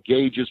 it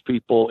engages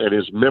people and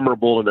is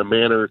memorable in a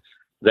manner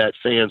that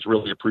fans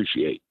really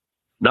appreciate.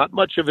 Not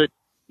much of it,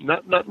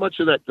 not much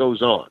of that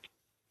goes on.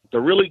 The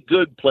really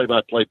good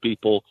play-by-play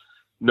people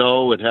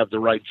know and have the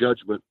right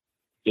judgment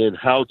in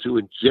how to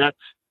inject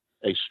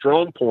a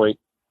strong point,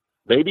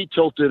 maybe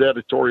tilted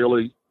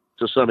editorially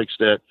to some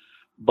extent,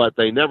 but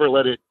they never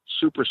let it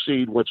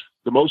supersede what's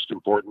the most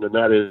important, and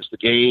that is the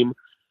game,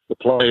 the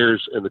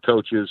players, and the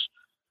coaches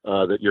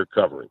that you're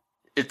covering.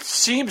 It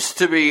seems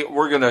to be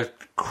we're going to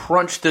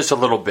crunch this a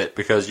little bit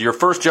because your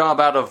first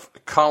job out of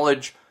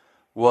college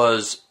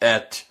was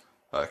at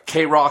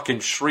K-Rock in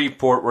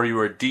Shreveport, where you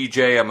were a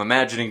DJ. I'm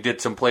imagining did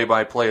some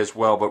play-by-play as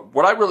well. But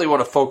what I really want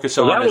to focus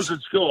on I was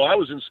in school. I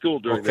was in school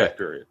during that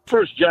period. My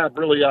first job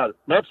really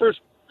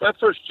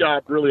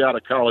out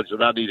of college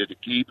that I needed to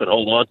keep and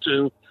hold on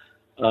to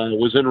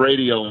was in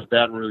radio in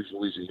Baton Rouge,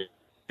 Louisiana.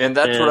 And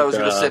that's what I was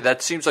going to say.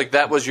 That seems like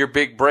that was your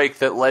big break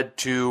that led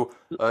to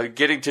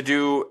getting to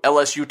do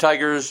LSU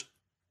Tigers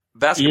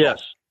basketball.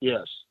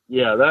 Yes.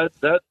 Yeah,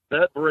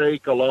 that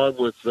break, along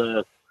with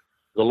the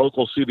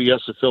local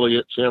CBS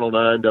affiliate, Channel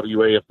 9,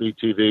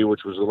 WAFB-TV,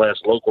 which was the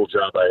last local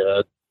job I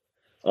had.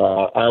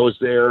 I was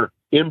there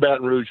in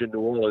Baton Rouge in New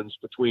Orleans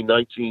between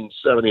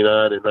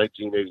 1979 and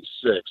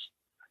 1986.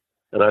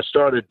 And I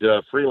started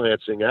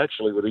freelancing,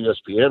 actually, with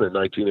ESPN in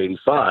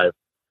 1985.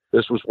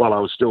 This was while I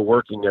was still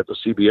working at the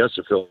CBS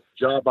affiliate.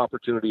 Job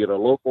opportunity at a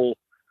local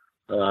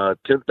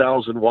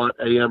 10,000-watt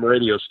AM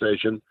radio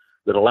station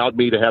that allowed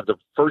me to have the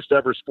first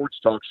ever sports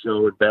talk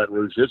show in Baton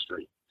Rouge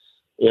history.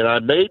 And I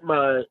made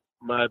my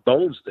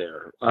bones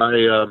there.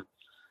 I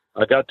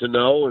got to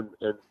know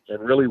and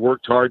really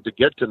worked hard to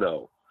get to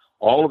know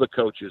all of the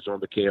coaches on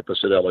the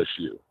campus at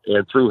LSU.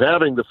 And through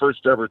having the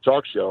first ever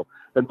talk show,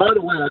 and by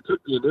the way, I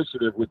took the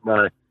initiative with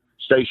my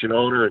station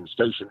owner and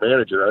station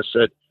manager. I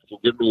said, you can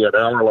give me an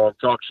hour-long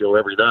talk show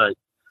every night.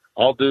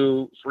 I'll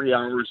do 3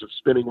 hours of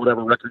spinning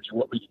whatever records you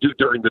want me to do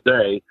during the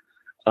day,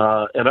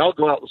 and I'll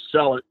go out and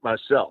sell it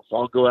myself.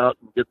 I'll go out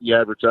and get the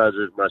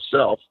advertisers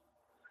myself,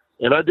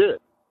 and I did.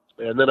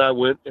 And then I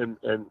went and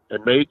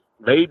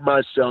made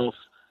myself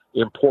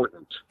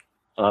important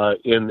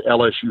in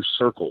LSU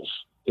circles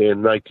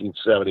in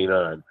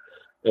 1979.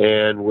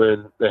 And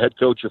when the head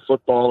coach of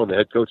football and the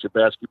head coach of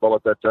basketball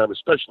at that time,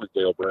 especially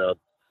Dale Brown,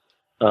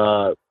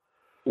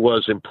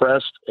 was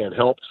impressed and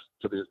helped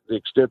to the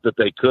extent that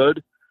they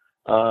could,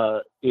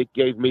 it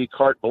gave me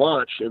carte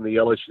blanche in the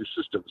LSU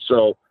system.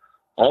 So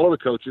all of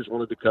the coaches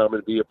wanted to come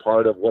and be a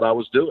part of what I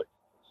was doing.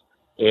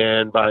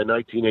 And by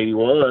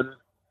 1981,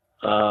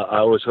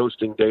 I was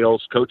hosting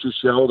Dale's coaches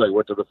show. They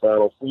went to the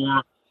Final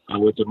Four. I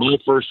went to my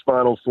first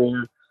Final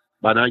Four.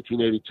 By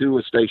 1982,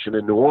 a station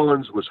in New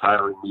Orleans was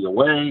hiring me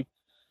away.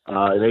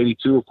 In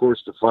 82, of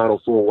course, the Final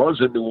Four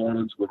was in New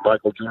Orleans when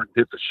Michael Jordan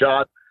hit the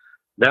shot.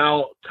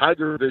 Now,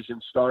 Tiger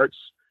Vision starts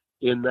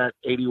in that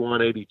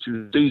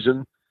 81-82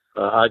 season.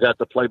 I got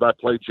the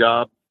play-by-play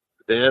job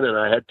then, and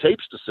I had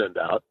tapes to send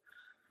out.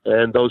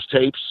 And those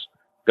tapes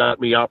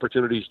got me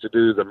opportunities to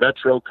do the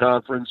Metro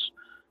Conference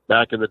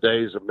back in the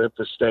days of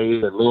Memphis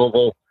State and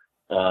Louisville,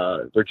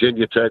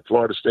 Virginia Tech,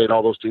 Florida State,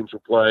 all those teams were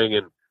playing.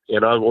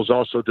 And I was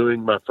also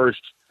doing my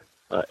first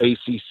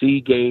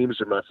ACC games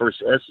and my first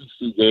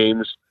SEC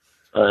games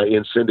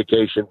in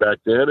syndication back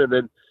then. And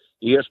then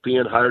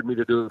ESPN hired me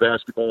to do a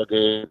basketball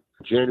game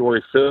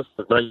January 5th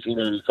of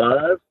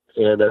 1985.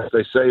 And as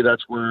they say,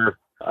 that's where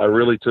I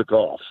really took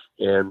off.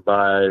 And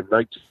by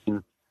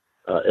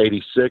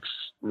 1986,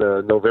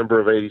 November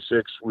of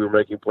 86, we were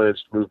making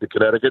plans to move to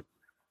Connecticut.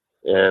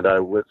 And I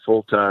went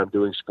full-time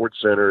doing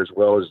SportsCenter as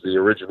well as the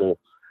original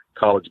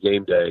College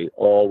Game Day,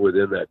 all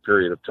within that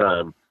period of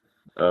time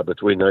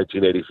between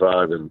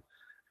 1985 and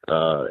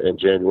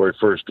January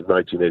 1st of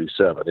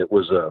 1987. It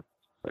was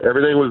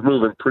everything was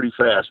moving pretty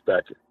fast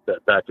back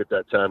at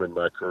that time in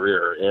my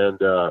career, and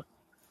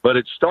but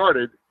it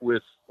started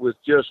with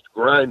just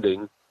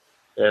grinding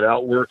and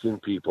outworking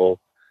people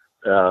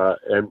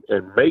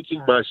and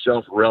making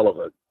myself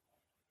relevant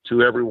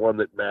to everyone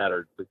that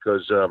mattered,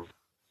 because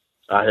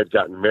I had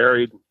gotten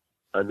married.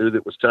 I knew that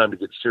it was time to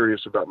get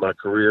serious about my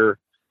career.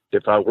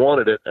 If I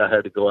wanted it, I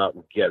had to go out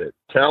and get it.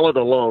 Talent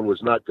alone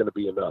was not going to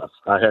be enough.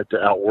 I had to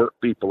outwork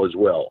people as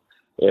well.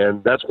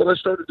 And that's what I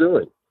started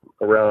doing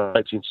around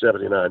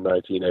 1979,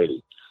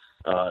 1980.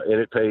 And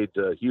it paid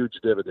huge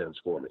dividends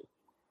for me.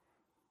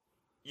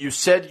 You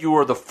said you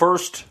were the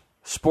first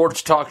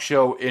sports talk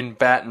show in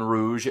Baton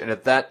Rouge, and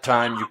at that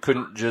time you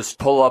couldn't just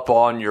pull up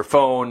on your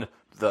phone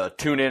the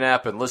TuneIn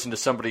app and listen to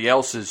somebody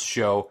else's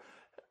show.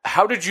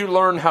 How did you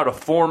learn how to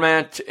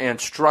format and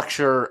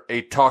structure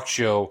a talk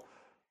show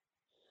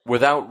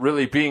without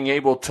really being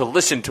able to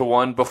listen to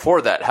one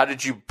before that? How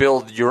did you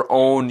build your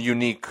own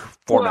unique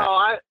format?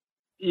 Well,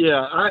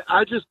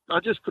 I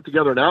just put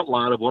together an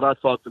outline of what I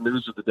thought the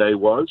news of the day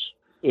was,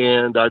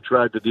 and I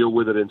tried to deal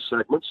with it in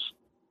segments.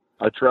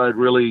 I tried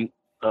really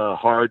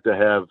hard to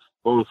have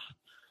both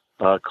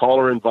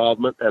caller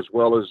involvement as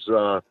well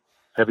as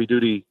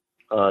heavy-duty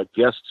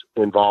guest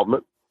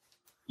involvement.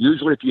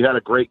 Usually if you had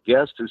a great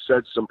guest who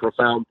said some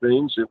profound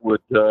things, it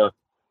would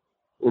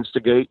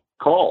instigate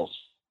calls.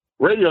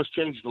 Radio's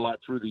changed a lot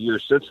through the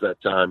years since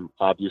that time,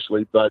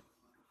 obviously, but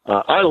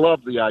I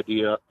love the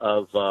idea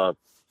of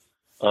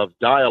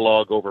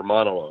dialogue over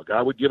monologue.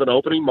 I would give an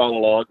opening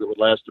monologue that would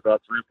last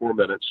about 3 or 4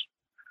 minutes,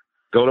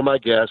 go to my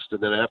guest,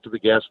 and then after the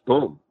guest,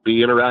 boom, be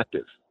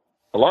interactive.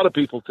 A lot of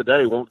people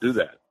today won't do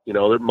that. You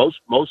know,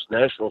 most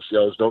national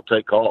shows don't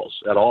take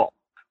calls at all.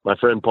 My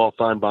friend Paul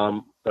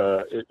Feinbaum,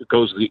 it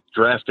goes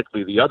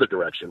drastically the other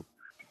direction.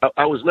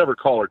 I was never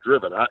caller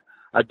driven. I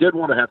did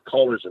want to have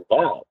callers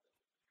involved.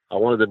 I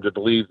wanted them to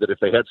believe that if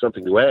they had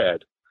something to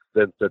add,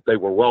 that they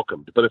were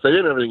welcomed. But if they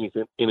didn't have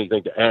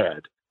anything to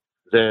add,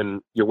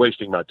 then you're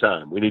wasting my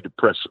time. We need to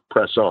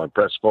press on,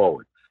 press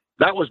forward.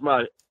 That was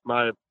my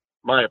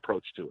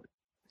approach to it.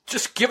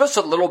 Just give us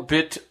a little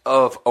bit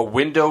of a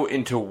window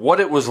into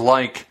what it was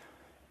like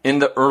in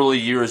the early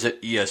years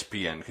at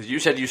ESPN, because you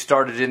said you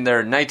started in there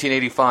in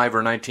 1985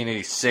 or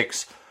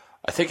 1986.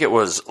 I think it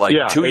was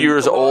 2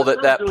 years old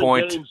at that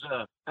point. Games,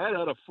 I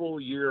had a full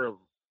year of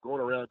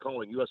going around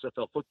calling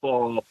USFL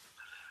football,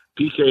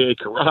 PKA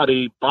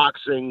karate,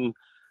 boxing,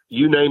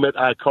 you name it,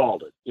 I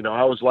called it. You know,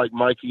 I was like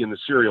Mikey in the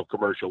cereal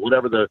commercial.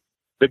 Whatever the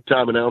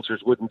big-time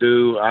announcers wouldn't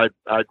do, I'd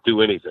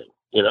do anything,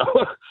 you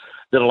know.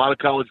 Did a lot of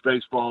college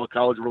baseball,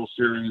 college World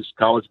Series,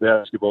 college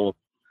basketball.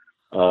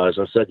 As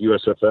I said,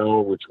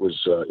 USFL, which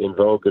was in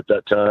vogue at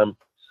that time,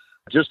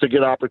 just to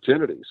get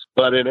opportunities.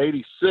 But in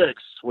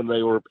 86, when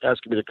they were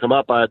asking me to come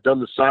up, I had done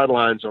the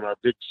sidelines on our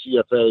big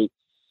CFA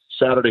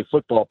Saturday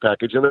football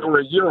package, and they were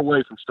a year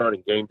away from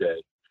starting game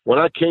day. When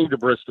I came to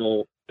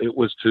Bristol, it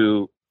was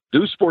to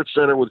do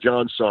SportsCenter with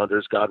John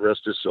Saunders, God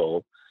rest his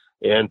soul,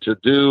 and to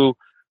do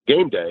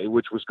Game Day,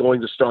 which was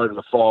going to start in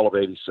the fall of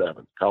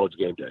 '87, College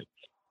Game Day.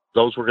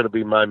 Those were going to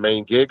be my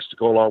main gigs to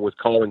go along with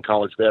calling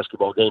college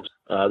basketball games.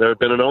 There had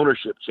been an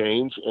ownership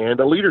change and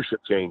a leadership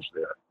change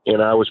there,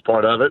 and I was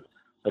part of it.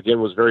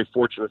 Again, was very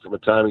fortunate from a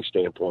timing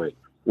standpoint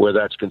where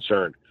that's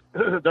concerned.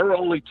 There were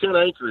only 10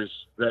 anchors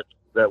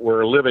that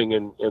were living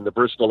in the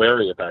Bristol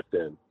area back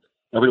then.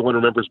 Everyone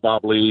remembers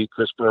Bob Lee,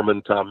 Chris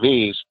Berman, Tom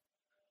Mees,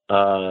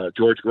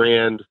 George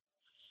Grand.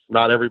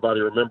 Not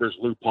everybody remembers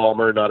Lou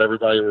Palmer. Not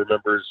everybody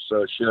remembers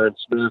Sharon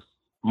Smith.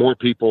 More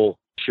people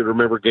should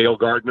remember Gail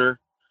Gardner,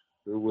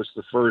 who was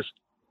the first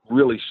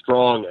really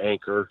strong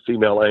anchor,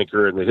 female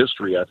anchor in the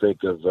history, I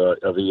think, of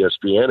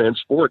ESPN and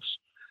sports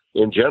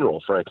in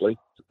general, frankly.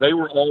 They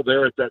were all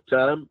there at that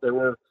time. There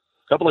were a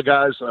couple of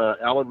guys,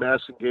 Alan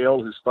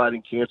Massengale, who's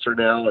fighting cancer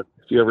now. And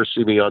if you ever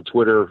see me on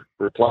Twitter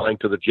replying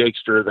to the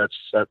Jakester,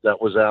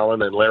 that was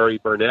Alan. And Larry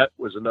Burnett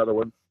was another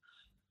one.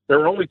 There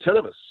were only 10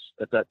 of us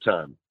at that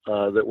time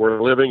that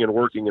were living and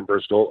working in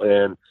Bristol.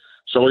 And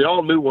so we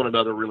all knew one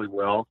another really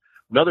well.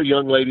 Another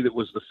young lady that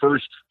was the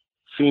first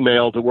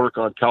female to work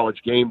on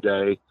College Game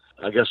Day,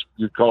 I guess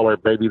you'd call her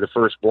maybe the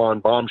first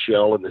blonde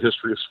bombshell in the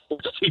history of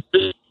sports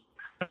TV,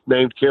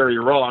 named Carrie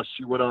Ross.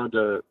 She went on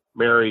to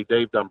marry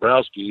Dave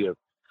Dombrowski, a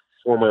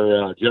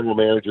former general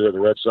manager of the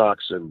Red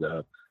Sox and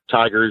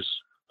Tigers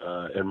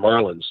and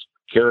Marlins.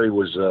 Carrie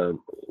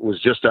was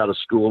just out of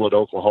school at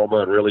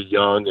Oklahoma and really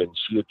young, and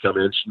she had come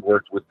in. She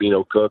worked with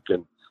Bino Cook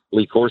and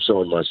Lee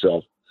Corso and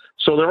myself.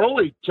 So there were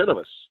only 10 of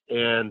us,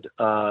 and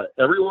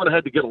everyone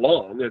had to get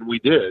along, and we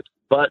did.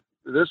 But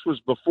this was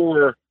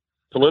before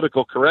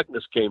political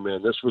correctness came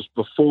in. This was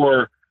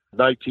before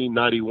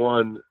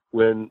 1991,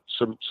 when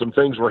some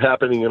things were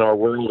happening in our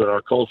world and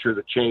our culture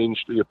that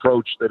changed the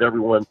approach that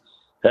everyone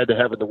had to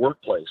have in the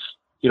workplace.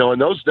 You know, in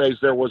those days,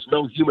 there was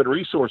no human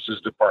resources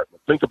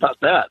department. Think about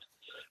that.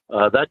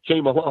 That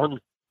came along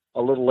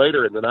a little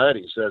later in the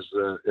 90s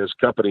as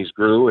companies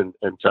grew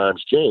and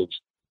times changed.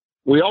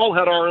 We all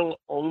had our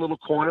own little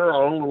corner,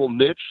 our own little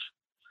niche.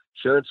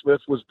 Sharon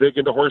Smith was big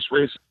into horse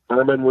racing.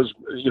 Berman was,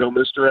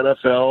 Mr.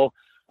 NFL.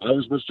 I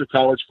was Mr.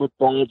 College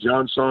Football.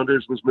 John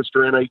Saunders was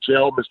Mr.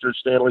 NHL, Mr.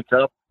 Stanley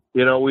Cup.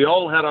 We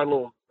all had our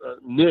little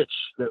niche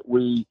that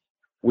we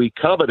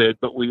coveted,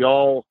 but we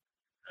all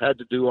had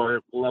to do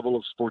our level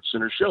of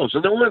SportsCenter shows.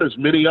 And there weren't as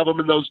many of them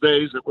in those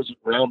days. It wasn't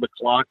round the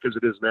clock as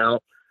it is now,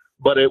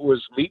 but it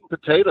was meat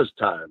and potatoes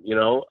time.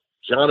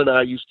 John and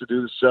I used to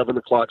do the 7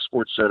 o'clock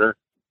SportsCenter.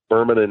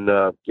 Berman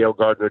and Gail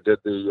Gardner did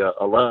the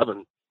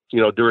 11,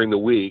 during the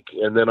week.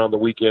 And then on the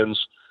weekends,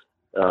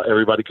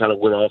 everybody kind of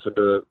went off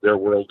into their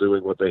world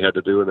doing what they had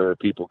to do, and there were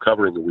people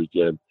covering the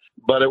weekend.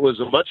 But it was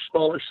a much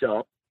smaller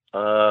shop.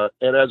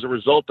 And as a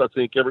result, I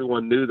think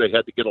everyone knew they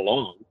had to get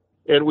along.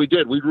 And we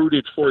did. We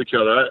rooted for each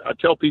other. I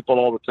tell people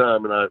all the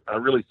time, and I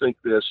really think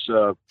this,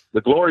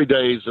 the glory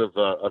days of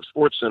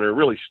SportsCenter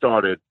really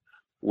started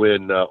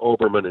when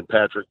Oberman and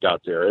Patrick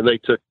got there, and they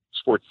took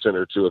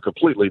SportsCenter to a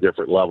completely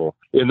different level.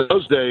 In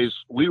those days,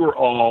 we were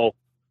all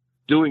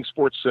doing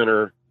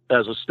SportsCenter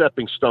as a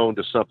stepping stone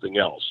to something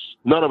else.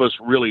 None of us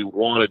really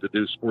wanted to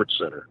do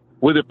SportsCenter,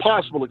 with the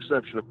possible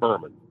exception of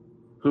Berman,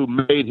 who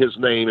made his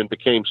name and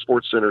became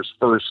SportsCenter's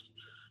first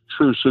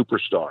true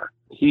superstar.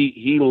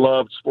 He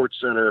loved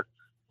SportsCenter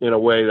in a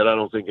way that I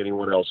don't think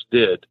anyone else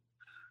did.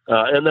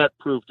 And that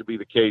proved to be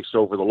the case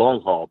over the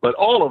long haul. But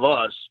all of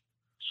us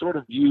sort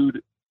of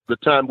viewed the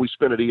time we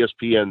spent at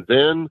ESPN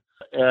then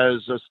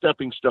as a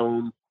stepping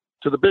stone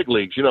to the big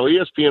leagues.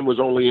 ESPN was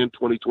only in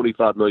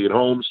 25 million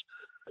homes.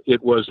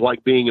 It was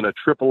like being in a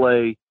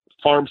AAA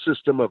farm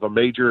system of a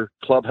major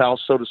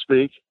clubhouse, so to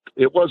speak.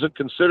 It wasn't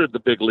considered the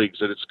big leagues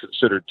that it's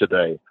considered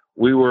today.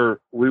 We were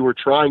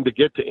trying to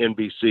get to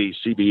NBC,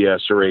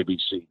 CBS, or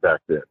ABC back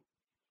then.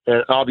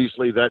 And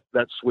obviously that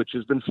switch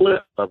has been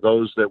flipped of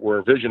those that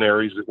were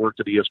visionaries that worked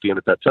at ESPN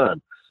at that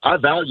time. I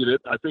valued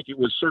it. I think it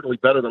was certainly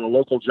better than a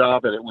local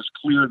job, and it was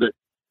clear that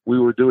we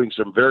were doing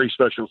some very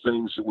special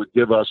things that would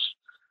give us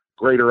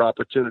greater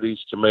opportunities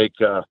to make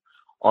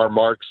our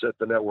marks at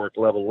the network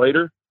level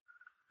later.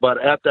 But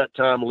at that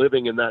time,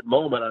 living in that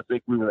moment, I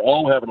think we were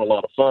all having a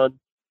lot of fun,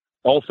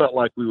 all felt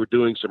like we were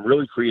doing some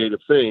really creative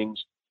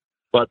things,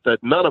 but that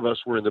none of us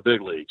were in the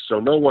big leagues. So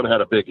no one had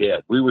a big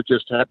head. We were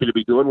just happy to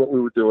be doing what we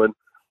were doing,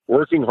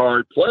 working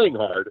hard, playing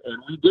hard,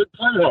 and we did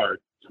play hard.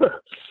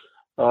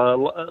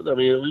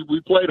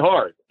 We played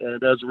hard,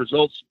 and as a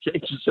result, some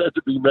changes had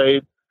to be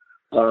made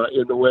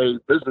in the way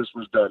business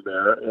was done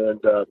there. And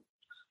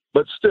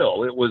but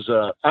still, it was,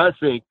 I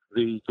think,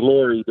 the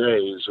glory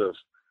days of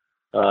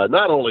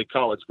not only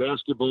college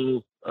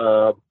basketball,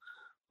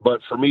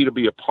 but for me to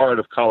be a part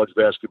of college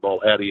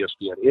basketball at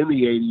ESPN in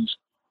the 80s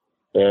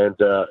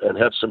and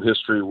have some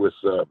history with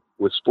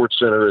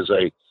SportsCenter as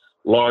a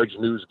large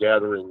news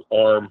gathering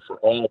arm for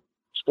all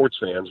sports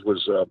fans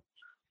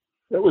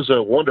it was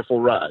a wonderful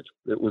ride.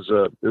 It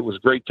was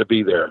great to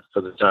be there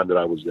for the time that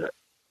I was there.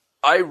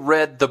 I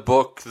read the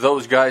book,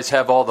 Those Guys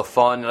Have All the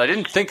Fun, and I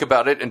didn't think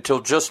about it until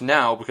just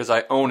now because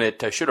I own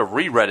it. I should have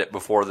reread it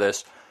before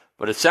this,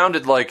 but it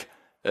sounded like,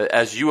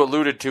 as you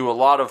alluded to, a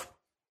lot of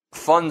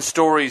fun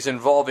stories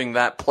involving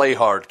that play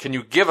hard. Can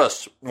you give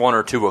us one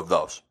or two of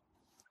those?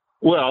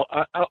 Well,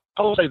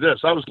 I'll say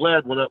this. I was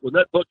glad when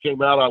that book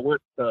came out, I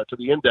went to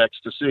the index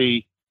to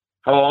see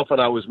how often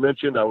I was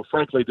mentioned. I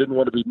frankly didn't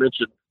want to be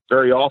mentioned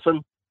very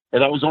often,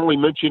 and I was only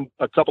mentioned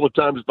a couple of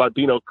times by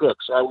Beano Cook,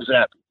 so I was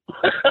happy.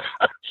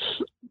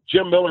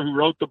 Jim Miller, who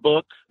wrote the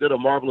book, did a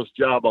marvelous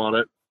job on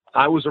it.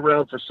 I was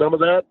around for some of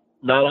that,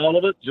 not all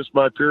of it, just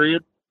my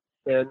period.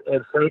 And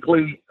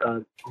frankly,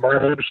 my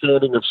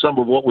understanding of some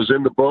of what was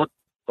in the book,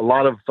 a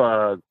lot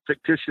of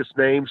fictitious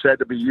names had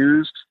to be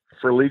used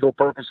for legal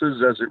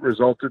purposes as it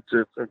resulted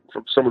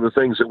from some of the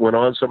things that went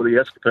on, some of the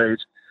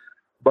escapades.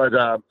 But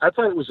I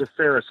thought it was a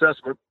fair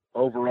assessment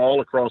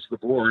overall across the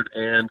board.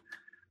 And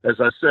as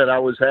I said, I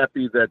was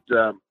happy that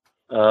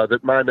that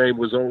my name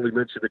was only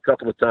mentioned a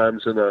couple of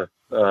times in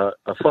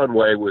a fun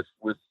way with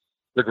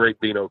the great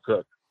Beano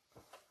Cook.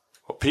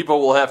 Well, people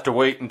will have to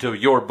wait until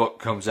your book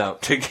comes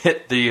out to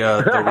get the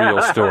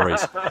real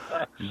stories.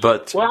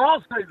 But well,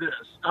 I'll say this.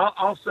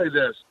 I'll say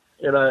this,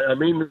 and I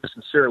mean this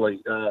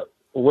sincerely.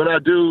 When I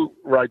do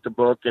write the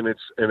book and it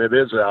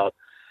is out,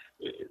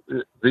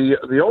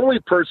 the only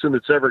person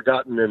that's ever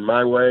gotten in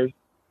my way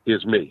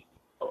is me.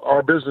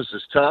 Our business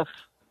is tough.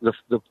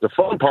 The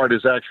fun part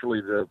is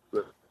actually the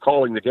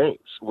calling the games.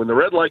 When the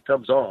red light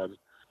comes on,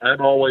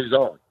 I'm always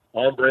on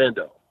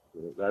Brando.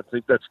 I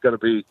think that's going to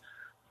be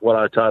what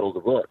I titled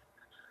the book.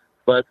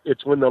 But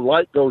it's when the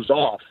light goes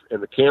off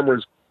and the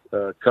cameras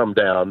come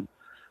down,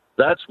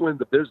 that's when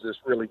the business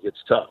really gets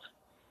tough.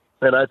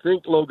 And I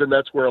think, Logan,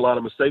 that's where a lot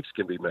of mistakes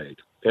can be made.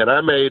 And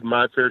I made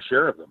my fair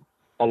share of them.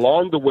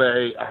 Along the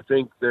way, I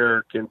think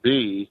there can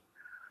be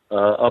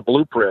a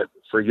blueprint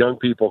for young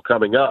people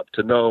coming up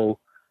to know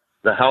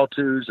the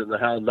how-tos and the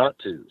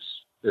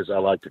how-not-tos, as I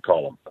like to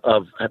call them,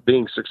 of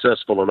being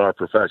successful in our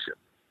profession.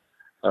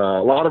 A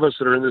lot of us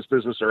that are in this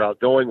business are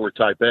outgoing. We're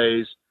type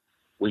A's.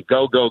 We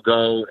go,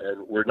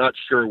 and we're not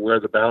sure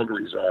where the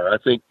boundaries are. I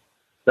think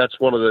that's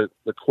one of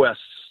the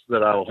quests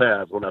that I'll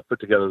have when I put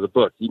together the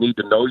book. You need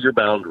to know your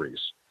boundaries,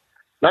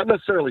 not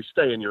necessarily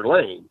stay in your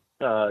lane.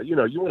 You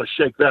want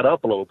to shake that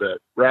up a little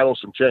bit, rattle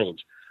some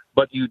change,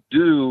 but you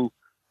do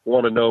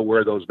want to know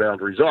where those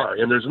boundaries are.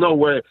 And there's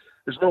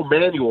no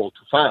manual to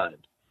find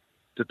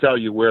to tell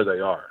you where they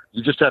are.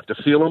 You just have to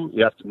feel them.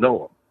 You have to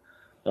know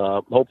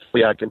them.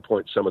 Hopefully I can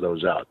point some of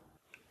those out.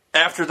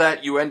 After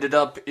that, you ended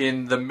up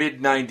in the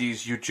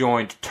mid-'90s. You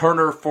joined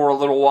Turner for a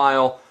little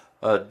while,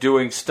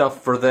 doing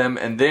stuff for them,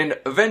 and then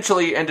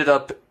eventually ended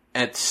up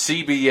at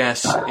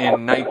CBS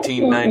in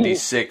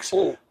 1996,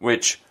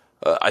 which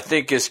I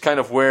think is kind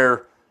of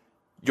where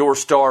your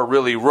star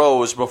really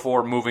rose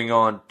before moving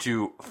on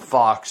to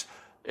Fox.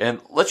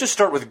 And let's just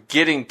start with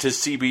getting to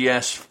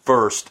CBS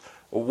first.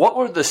 What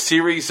were the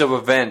series of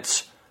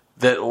events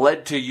that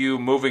led to you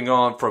moving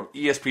on from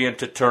ESPN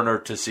to Turner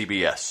to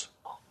CBS?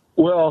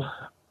 Well,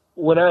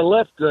 when I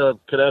left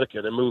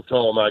Connecticut and moved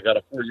home, I got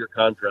a 4-year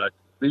contract.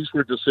 These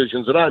were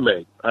decisions that I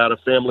made. I had a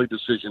family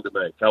decision to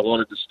make. I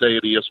wanted to stay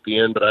at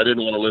ESPN, but I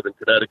didn't want to live in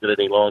Connecticut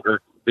any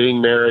longer.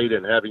 Being married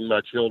and having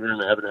my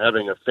children,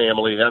 having a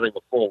family, having a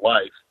full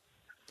life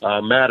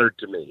mattered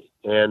to me.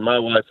 And my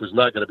wife was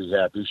not going to be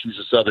happy. She's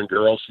a Southern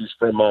girl. She's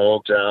from my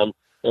hometown,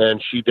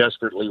 and she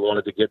desperately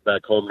wanted to get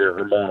back home near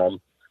her mom,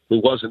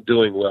 who wasn't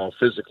doing well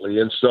physically.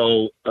 And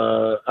so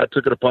I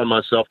took it upon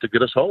myself to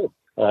get us home.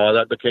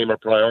 That became a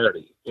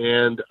priority.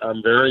 And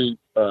I'm very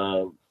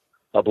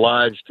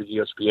obliged to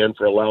ESPN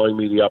for allowing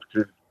me the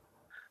opportunity.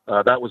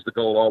 That was the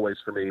goal always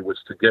for me, was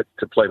to get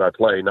to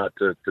play-by-play, not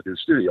to do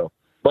studio.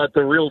 But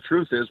the real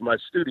truth is my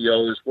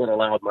studio is what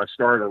allowed my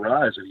star to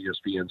rise at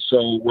ESPN.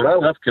 So when I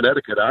left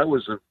Connecticut, I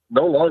was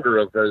no longer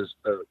of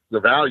the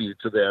value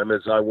to them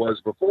as I was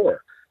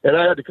before. And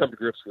I had to come to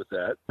grips with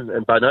that.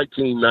 And by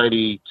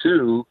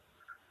 1992,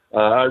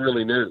 I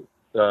really knew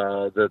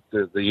that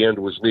the end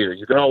was near.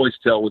 You can always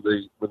tell when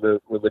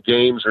the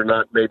games are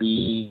not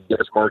maybe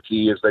as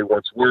marquee as they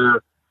once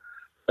were.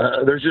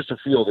 There's just a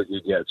feel that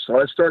you get.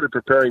 So I started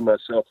preparing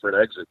myself for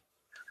an exit.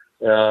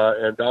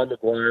 And Don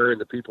McGuire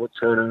and the people at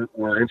Turner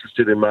were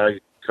interested in my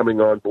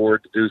coming on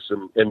board to do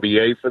some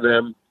NBA for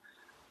them.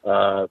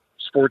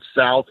 Sports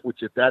South,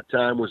 which at that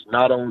time was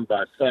not owned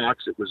by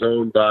Fox, it was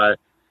owned by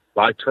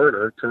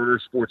Turner. Turner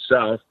Sports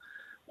South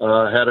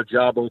had a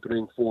job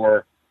opening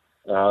for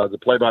the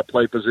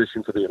play-by-play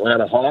position for the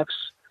Atlanta Hawks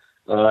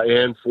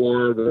and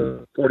for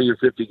the 40 or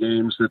 50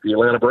 games that the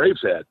Atlanta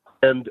Braves had.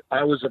 And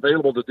I was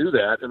available to do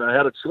that, and I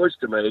had a choice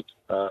to make.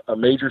 A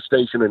major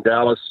station in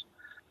Dallas,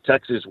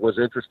 Texas, was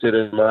interested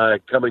in my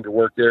coming to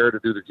work there to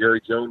do the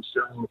Jerry Jones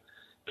show,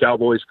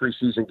 Cowboys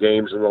preseason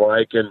games and the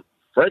like. And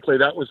frankly,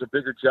 that was a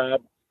bigger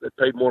job that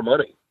paid more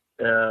money.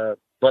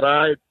 But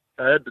I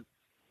had to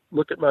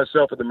look at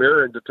myself in the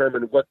mirror and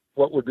determine what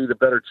would be the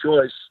better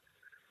choice.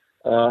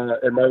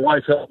 And my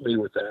wife helped me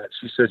with that.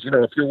 She says,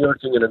 if you're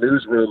working in a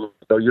newsroom,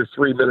 you're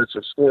 3 minutes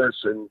of sports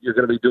and you're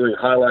going to be doing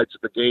highlights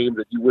of the game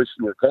that you wish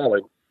you were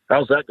calling,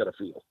 how's that going to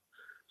feel?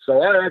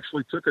 So I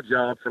actually took a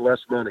job for less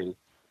money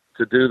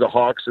to do the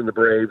Hawks and the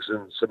Braves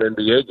and some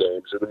NBA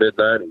games in the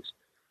mid-'90s.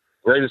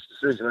 Greatest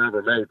decision I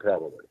ever made,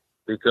 probably,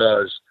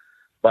 because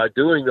by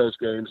doing those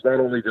games, not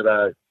only did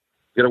I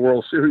get a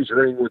World Series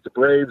ring with the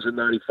Braves in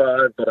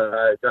 '95, but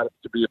I got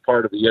to be a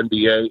part of the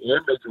NBA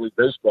and Major League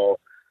Baseball.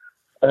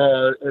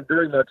 And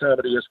during my time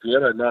at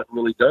ESPN, I'd not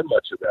really done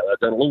much of that. I'd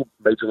done a little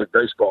Major League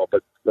Baseball,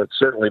 but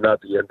certainly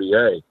not the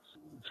NBA.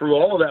 Through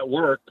all of that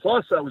work,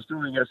 plus I was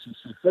doing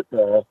SEC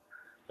football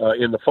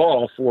in the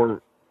fall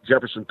for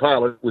Jefferson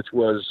Pilot, which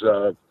was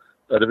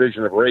a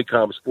division of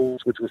Raycom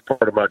Sports, which was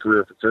part of my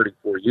career for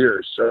 34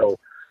 years. So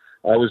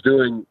I was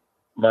doing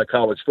my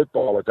college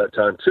football at that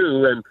time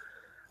too, and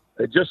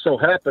it just so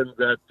happened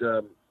that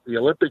the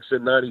Olympics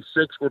in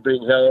 '96 were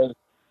being held.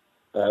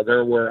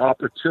 There were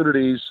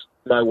opportunities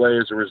my way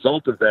as a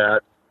result of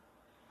that.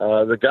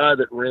 The guy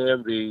that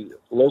ran the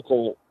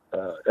local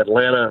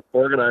Atlanta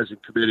organizing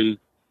committee,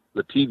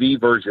 the TV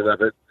version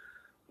of it,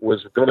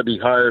 was going to be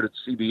hired at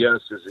CBS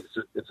as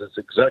its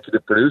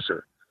executive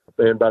producer,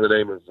 a man by the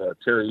name of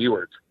Terry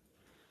Ewert.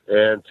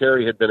 And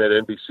Terry had been at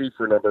NBC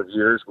for a number of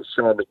years with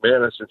Sean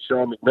McManus, and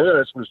Sean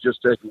McManus was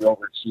just taking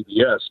over at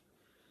CBS.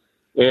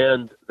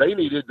 And they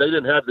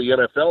didn't have the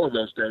NFL in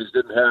those days,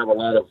 didn't have a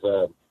lot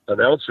of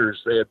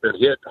announcers. They had been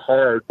hit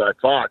hard by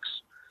Fox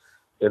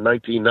in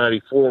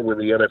 1994 when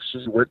the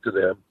NFC went to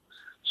them.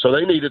 So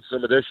they needed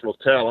some additional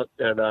talent,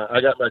 and I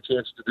got my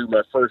chance to do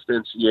my first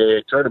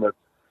NCAA tournament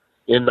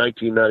in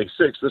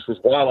 1996. This was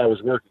while I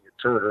was working at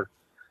Turner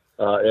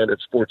and at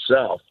Sports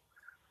South.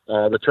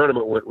 The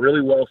tournament went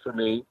really well for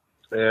me,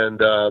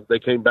 and they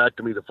came back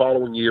to me the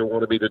following year,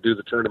 wanted me to do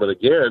the tournament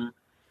again.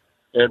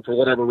 And for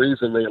whatever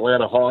reason, the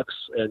Atlanta Hawks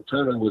and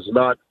Turner was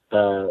not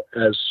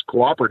as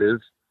cooperative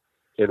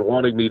in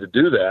wanting me to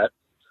do that.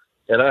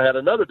 And I had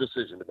another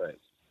decision to make,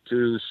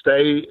 to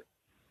stay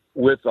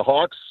with the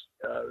Hawks,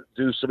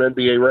 do some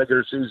NBA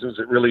regular seasons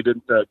that really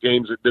didn't,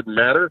 games that didn't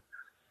matter,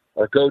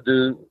 or go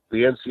do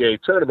the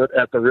NCAA tournament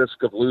at the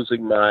risk of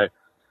losing my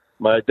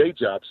day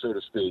job, so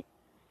to speak.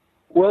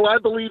 Well, I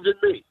believed in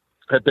me.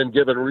 Had been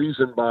given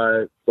reason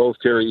by both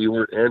Terry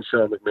Ewert and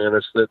Sean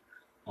McManus that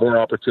more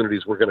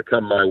opportunities were going to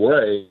come my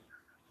way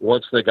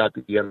once they got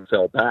the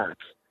NFL back,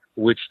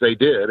 which they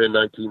did in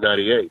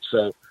 1998.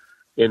 So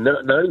in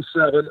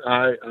 97,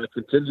 I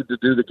continued to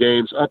do the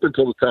games up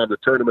until the time the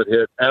tournament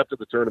hit. After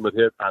the tournament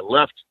hit, I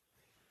left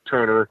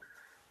Turner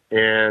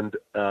and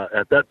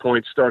at that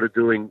point started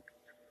doing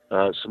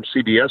some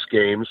CBS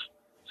games,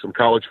 some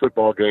college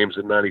football games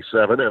in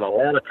 97, and a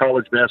lot of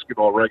college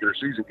basketball regular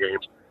season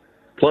games.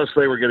 Plus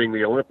they were getting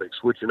the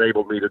Olympics, which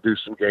enabled me to do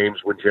some games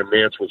when Jim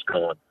Nantz was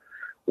gone.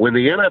 When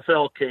the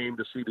NFL came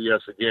to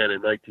CBS again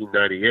in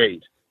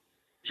 1998,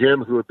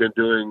 Jim, who had been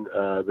doing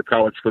the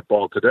College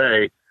Football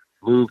Today,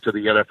 moved to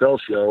the NFL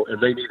show,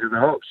 and they needed a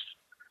host.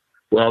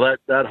 Well,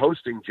 that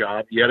hosting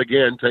job, yet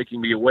again, taking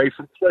me away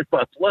from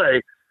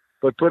play-by-play,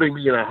 but putting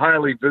me in a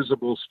highly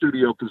visible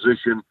studio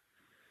position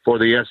for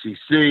the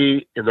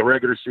SEC in the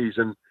regular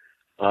season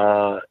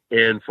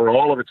and for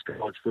all of its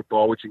college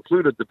football, which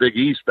included the Big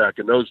East back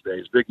in those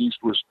days. Big East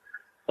was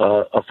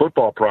a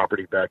football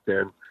property back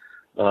then.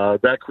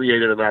 That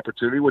created an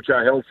opportunity, which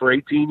I held for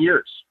 18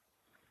 years.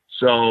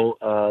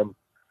 So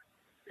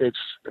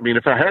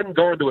if I hadn't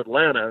gone to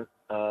Atlanta,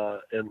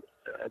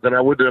 then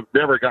I would have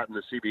never gotten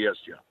the CBS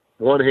job.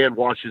 One hand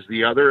washes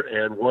the other,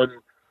 and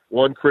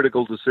one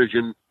critical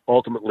decision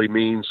ultimately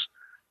means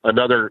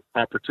another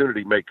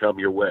opportunity may come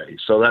your way.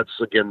 So that's,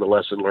 again, the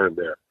lesson learned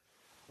there.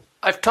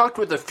 I've talked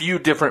with a few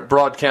different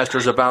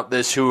broadcasters about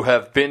this who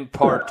have been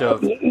part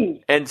of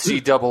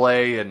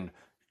NCAA and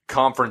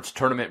conference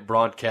tournament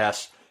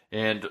broadcasts,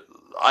 and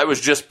I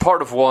was just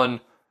part of one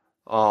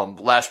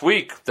last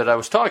week that I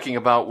was talking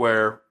about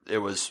where it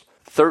was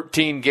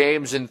 13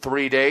 games in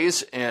 3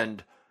 days,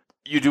 and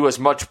you do as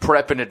much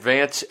prep in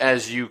advance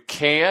as you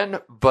can,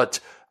 but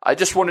I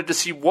just wanted to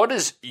see, what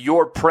is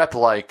your prep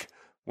like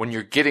when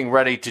you're getting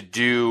ready to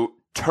do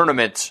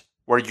tournaments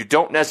where you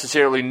don't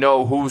necessarily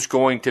know who's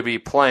going to be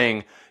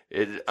playing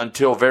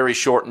until very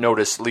short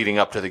notice leading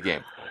up to the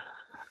game?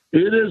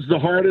 It is the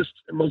hardest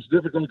and most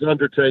difficult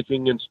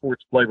undertaking in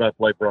sports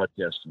play-by-play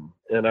broadcasting.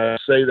 And I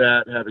say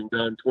that having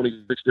done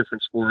 26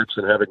 different sports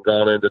and having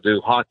gone in to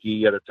do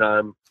hockey at a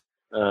time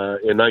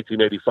in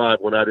 1985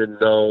 when I didn't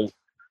know,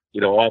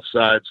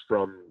 offsides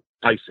from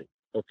icing.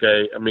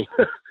 Okay. I mean,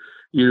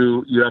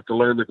 you have to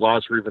learn the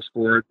glossary of a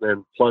sport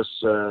and plus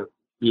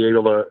be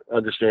able to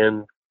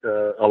understand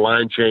a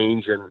line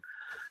change and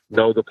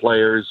know the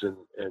players and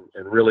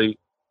really,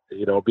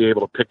 be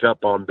able to pick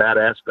up on that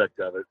aspect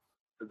of it.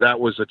 That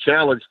was a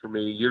challenge for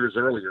me years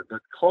earlier,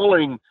 but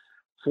calling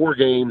 4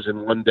 games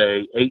in one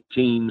day, 8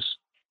 teams,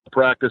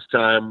 practice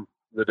time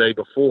the day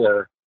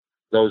before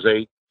those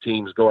 8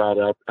 teams go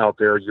out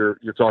there, you're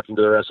talking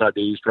to their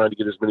SIDs, trying to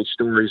get as many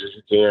stories as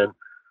you can.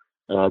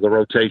 The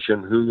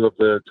rotation, who of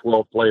the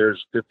 12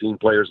 players, 15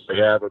 players they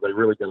have, are they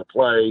really going to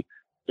play?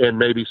 And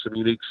maybe some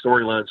unique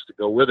storylines to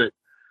go with it.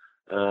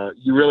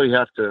 You really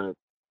have to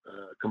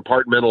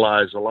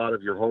compartmentalize a lot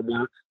of your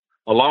homework.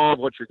 A lot of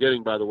what you're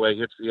getting, by the way,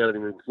 hits the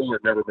editing room floor.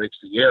 It never makes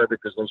the air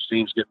because those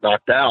teams get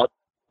knocked out.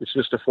 It's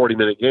just a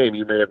 40-minute game.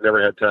 You may have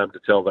never had time to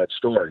tell that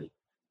story.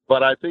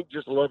 But I think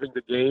just loving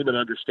the game and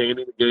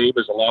understanding the game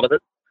is a lot of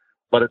it.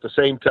 But at the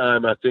same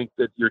time, I think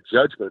that your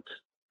judgment,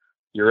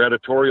 your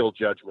editorial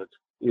judgment,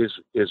 is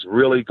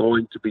really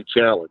going to be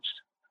challenged.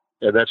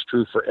 And that's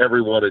true for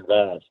everyone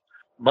involved.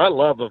 My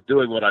love of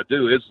doing what I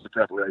do is the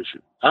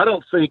preparation. I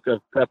don't think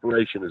of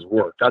preparation as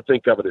work. I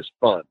think of it as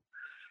fun.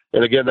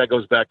 And again, that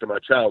goes back to my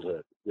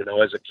childhood. You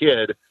know, as a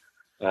kid,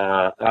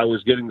 I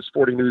was getting the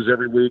sporting news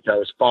every week. I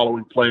was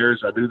following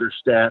players. I knew their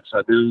stats.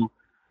 I knew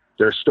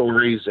their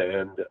stories.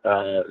 And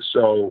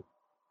so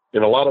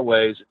in a lot of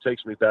ways, it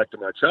takes me back to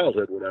my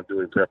childhood when I'm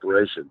doing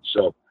preparation.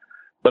 So,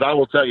 but I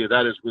will tell you,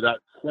 that is without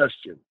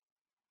question,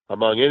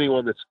 among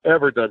anyone that's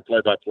ever done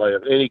play-by-play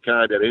of any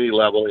kind at any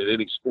level in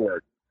any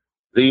sport,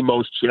 the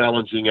most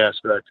challenging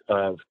aspect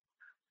of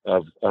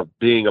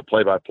being a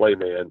play-by-play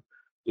man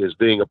is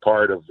being a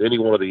part of any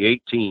one of the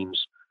 8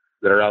 teams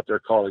that are out there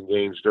calling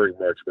games during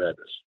March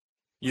Madness.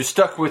 You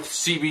stuck with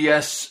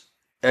CBS,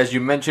 as you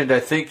mentioned, I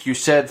think you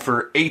said,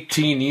 for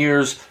 18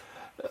 years.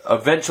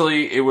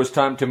 Eventually, it was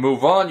time to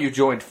move on. You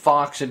joined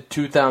Fox in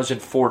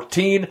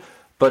 2014,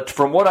 but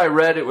from what I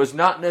read, it was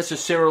not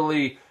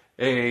necessarily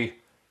a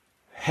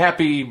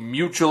happy,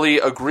 mutually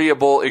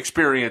agreeable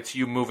experience,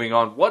 you moving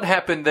on. What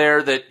happened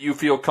there that you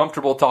feel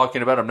comfortable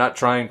talking about? I'm not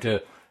trying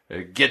to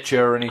get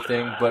you or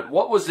anything, but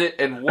what was it,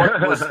 and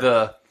what was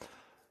the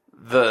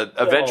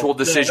eventual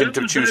decision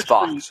to choose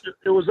Fox?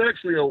 It was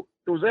actually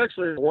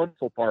a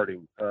wonderful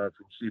parting from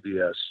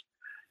CBS.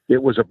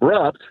 It was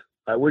abrupt.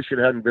 I wish it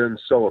hadn't been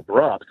so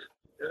abrupt.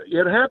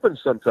 It happens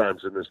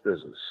sometimes in this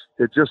business.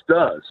 It just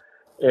does.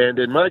 And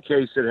in my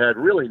case, it had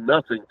really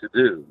nothing to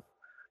do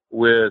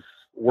with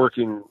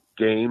working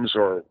games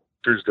or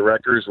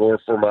directors or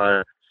for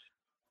my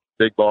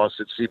big boss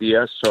at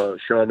CBS,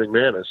 Sean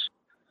McManus.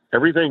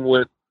 Everything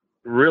went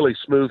really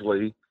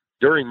smoothly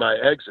during my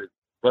exit,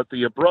 but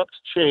the abrupt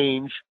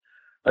change,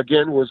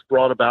 again, was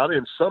brought about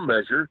in some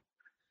measure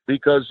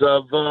because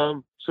of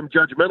some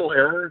judgmental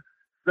error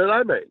that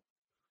I made.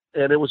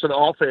 And it was an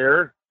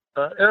off-air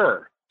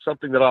error,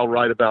 something that I'll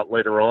write about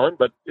later on,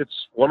 but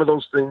it's one of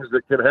those things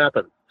that can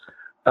happen.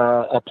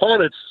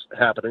 Upon its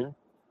happening,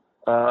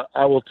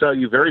 I will tell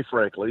you very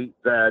frankly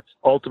that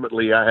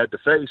ultimately I had to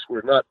face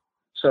were not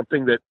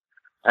something that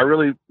I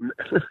really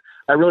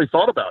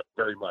thought about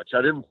very much.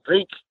 I didn't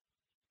think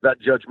that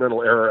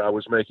judgmental error I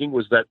was making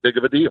was that big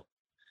of a deal.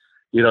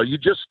 You know, you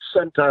just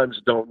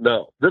sometimes don't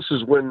know. This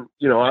is when,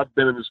 you know, I've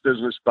been in this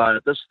business by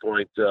at this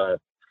point,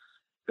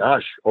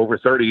 over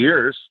 30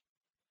 years.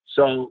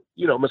 So,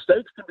 you know,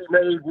 mistakes can be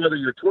made whether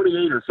you're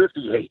 28 or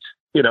 58.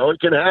 You know, it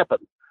can happen.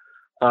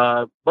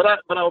 But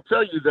I'll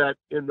tell you that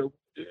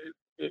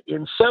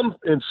in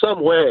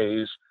some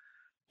ways,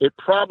 it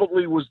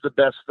probably was the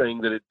best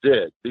thing that it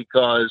did,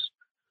 because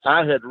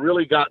I had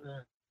really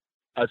gotten,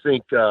 I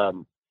think, I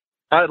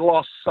had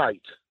lost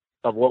sight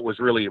of what was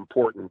really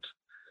important.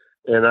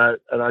 And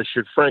I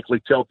should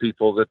frankly tell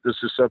people that this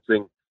is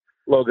something,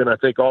 Logan, I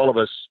think all of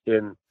us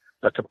in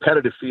a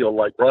competitive field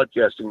like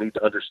broadcasting need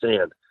to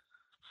understand,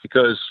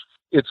 because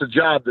it's a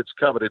job that's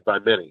coveted by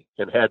many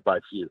and had by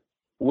few.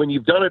 When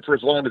you've done it for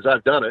as long as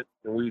I've done it,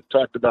 and we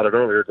talked about it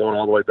earlier, going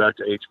all the way back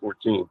to age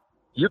 14,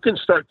 you can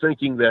start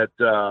thinking that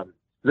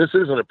this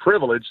isn't a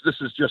privilege. This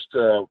is just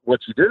what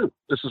you do.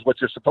 This is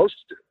what you're supposed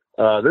to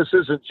do. This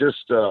isn't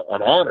just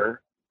an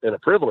honor and a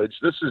privilege.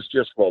 This is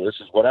just, well, this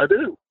is what I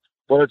do.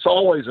 Well, it's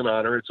always an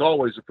honor. It's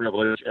always a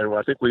privilege. And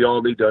I think we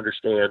all need to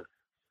understand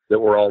that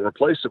we're all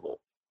replaceable.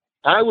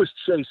 I was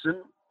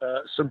chasing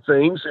some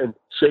things and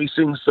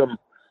chasing some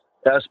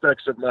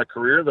aspects of my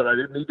career that I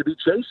didn't need to be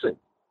chasing.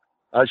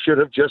 I should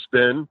have just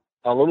been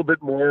a little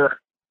bit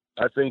more,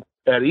 I think,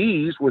 at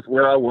ease with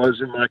where I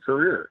was in my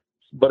career.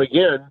 But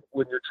again,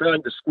 when you're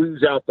trying to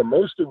squeeze out the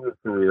most in your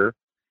career,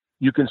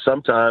 you can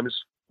sometimes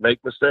make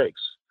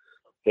mistakes.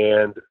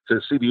 And to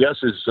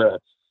CBS's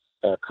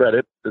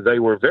credit, they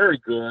were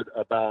very good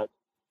about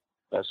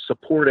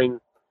supporting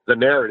the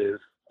narrative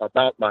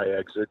about my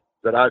exit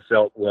that I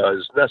felt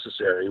was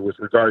necessary with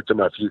regard to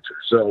my future.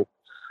 So,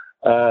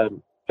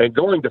 and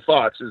going to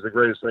Fox is the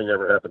greatest thing that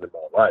ever happened in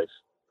my life,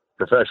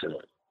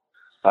 professionally.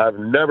 I've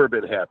never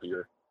been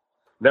happier,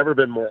 never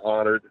been more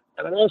honored,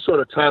 and I'm also at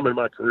a time in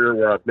my career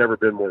where I've never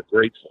been more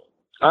grateful.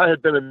 I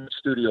had been in the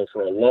studio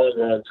for a long,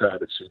 long time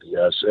at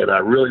CBS, and I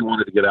really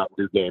wanted to get out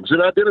and do games.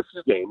 And I did a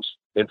few games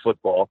in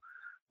football,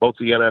 both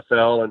the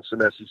NFL and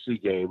some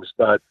SEC games,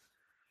 but,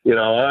 you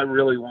know, I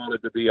really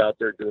wanted to be out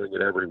there doing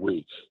it every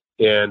week.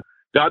 And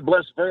God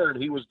bless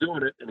Vern, he was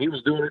doing it, and he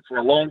was doing it for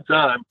a long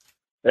time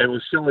and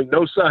was showing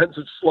no signs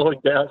of slowing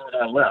down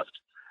when I left.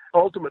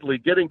 Ultimately,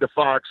 getting to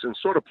Fox and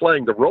sort of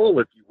playing the role,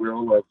 if you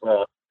will,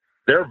 of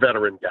their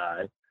veteran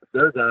guy,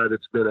 their guy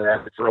that's been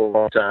at it for a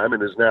long time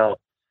and is now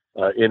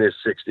in his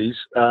 60s.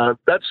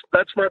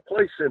 That's my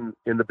place in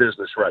the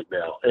business right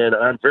now, and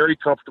I'm very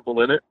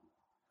comfortable in it.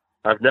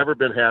 I've never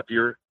been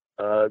happier.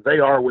 They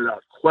are,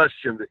 without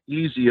question, the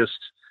easiest,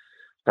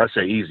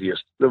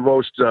 the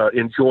most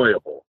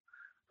enjoyable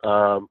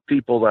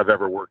people I've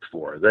ever worked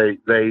for. They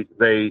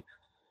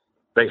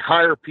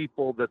hire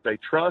people that they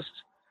trust,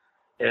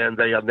 and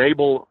they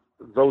enable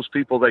those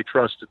people they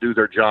trust to do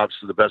their jobs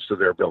to the best of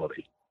their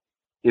ability.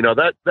 You know,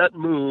 that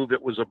move,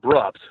 it was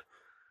abrupt,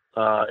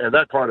 and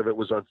that part of it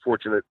was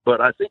unfortunate.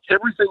 But I think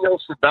everything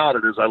else about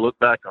it, as I look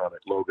back on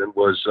it, Logan,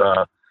 was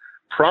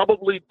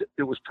probably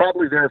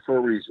there for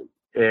a reason.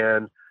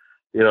 And,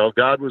 you know,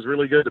 God was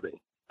really good to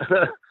me.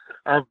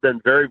 I've been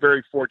very,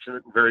 very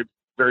fortunate and very,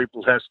 very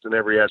blessed in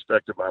every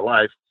aspect of my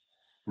life,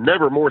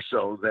 never more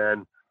so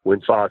than when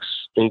Fox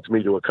inked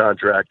me to a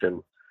contract.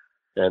 And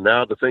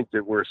now to think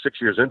that we're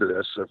 6 years into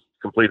this, I've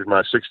completed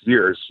my 6th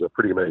year, is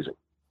pretty amazing.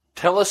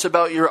 Tell us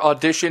about your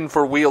audition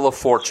for Wheel of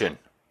Fortune.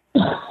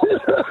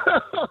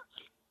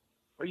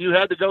 You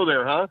had to go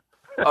there, huh?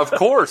 Of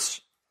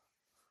course.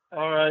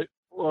 All right.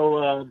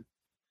 Well,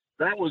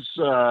 that was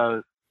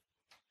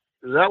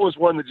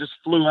one that just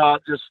flew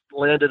out, just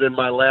landed in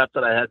my lap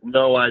that I had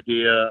no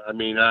idea. I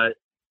mean, I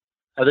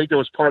think there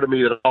was part of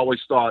me that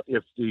always thought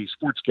if the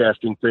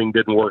sportscasting thing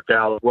didn't work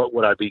out, what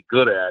would I be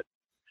good at?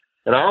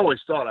 And I always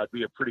thought I'd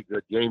be a pretty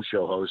good game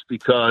show host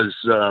because,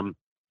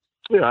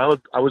 you know,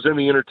 I was in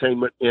the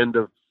entertainment end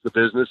of the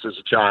business as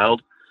a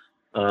child.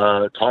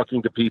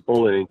 Talking to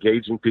people and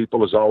engaging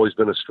people has always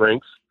been a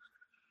strength.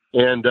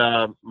 And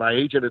my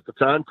agent at the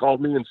time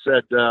called me and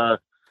said,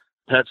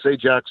 Pat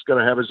Sajak's going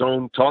to have his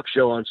own talk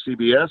show on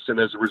CBS, and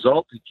as a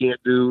result, he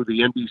can't do the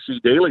NBC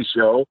Daily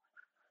Show.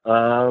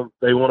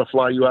 They want to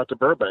fly you out to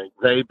Burbank,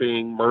 they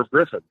being Merv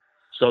Griffin.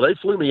 So they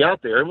flew me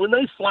out there. And when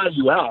they fly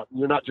you out,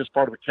 you're not just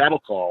part of a cattle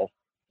call,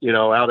 you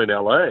know, out in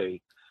L.A.,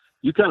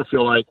 you kind of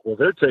feel like, well,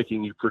 they're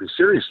taking you pretty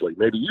seriously.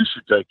 Maybe you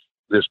should take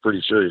this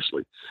pretty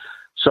seriously.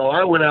 So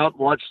I went out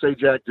and watched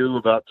Sajak do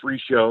about 3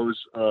 shows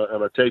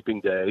on a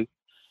taping day.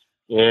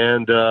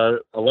 And a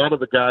lot of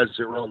the guys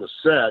that were on the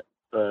set,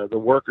 the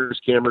workers,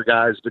 camera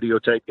guys,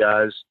 videotape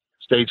guys,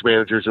 stage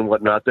managers and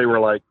whatnot, they were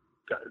like,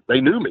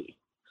 they knew me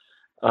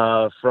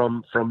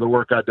from the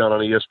work I'd done on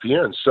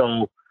ESPN.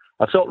 So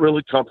I felt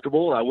really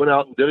comfortable. I went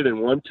out and did it in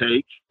one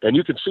take, and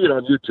you can see it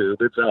on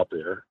YouTube. It's out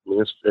there. I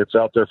mean, it's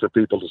out there for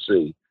people to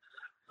see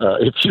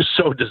if you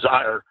so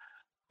desire.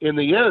 In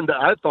the end,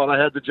 I thought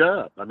I had the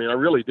job. I mean, I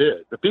really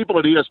did. The people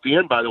at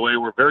ESPN, by the way,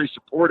 were very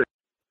supportive.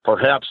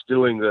 Perhaps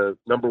doing the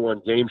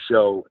 #1 game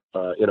show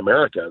in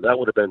America, that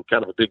would have been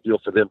kind of a big deal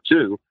for them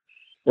too.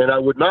 And I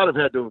would not have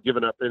had to have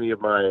given up any of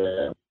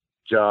my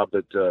job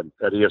at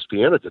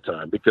ESPN at the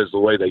time, because the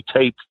way they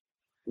taped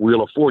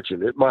Wheel of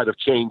Fortune, it might have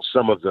changed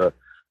some of the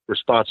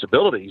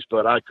responsibilities,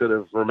 but I could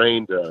have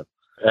remained at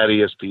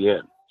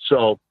ESPN.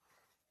 So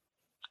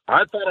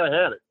I thought I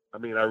had it. I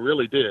mean, I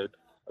really did.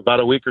 About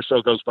a week or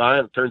so goes by,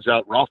 and it turns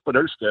out Rolf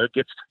Benirschke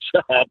gets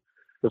the job,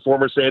 the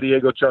former San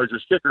Diego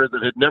Chargers kicker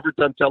that had never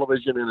done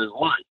television in his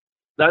life.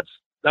 That's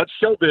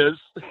showbiz.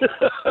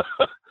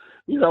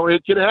 You know,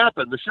 it can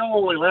happen. The show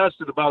only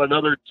lasted about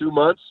another 2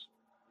 months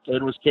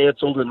and was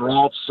canceled, and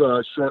Rolf's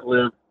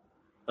short-lived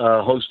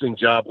hosting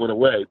job went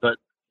away. But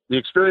the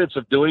experience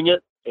of doing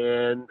it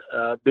and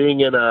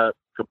being in a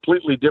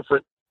completely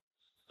different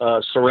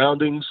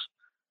surroundings,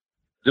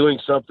 doing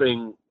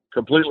something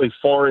completely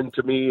foreign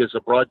to me as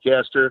a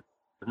broadcaster,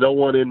 no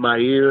one in my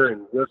ear,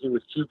 and working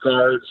with cue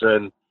cards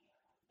and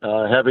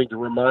having to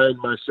remind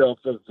myself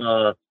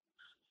of,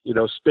 you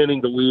know, spinning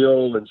the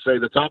wheel and say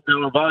the top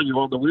dollar value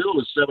on the wheel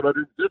is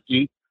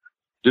 $750.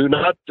 Do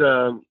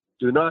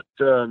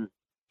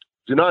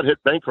not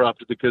hit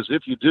bankrupt, because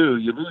if you do,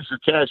 you lose your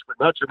cash but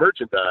not your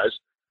merchandise.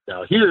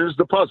 Now here's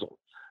the puzzle.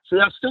 See,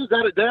 I still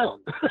got it down.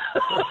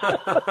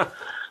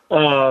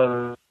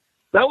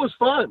 That was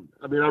fun.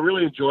 I mean, I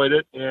really enjoyed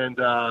it, and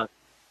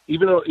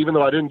even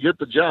though I didn't get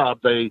the job,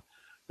 the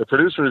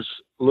producers,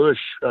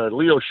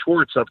 Leo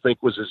Schwartz, I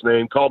think was his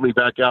name, called me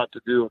back out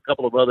to do a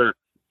couple of other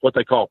what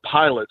they call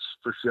pilots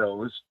for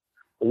shows.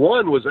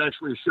 One was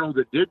actually a show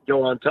that did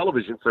go on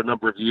television for a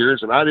number of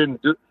years, and I did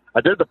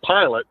the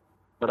pilot,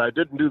 but I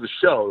didn't do the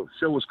show. The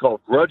show was called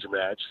Grudge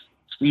Match.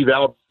 Steve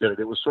Albert did it.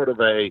 It was sort of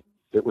a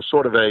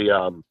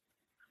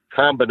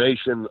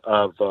combination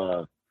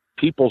of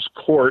People's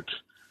Court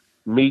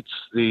meets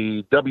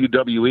the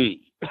WWE.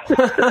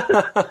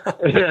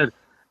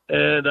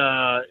 and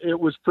it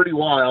was pretty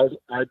wild.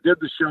 I did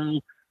the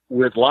show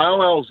with Lyle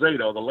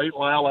Alzado, the late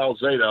Lyle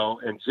Alzado,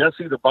 and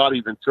Jesse the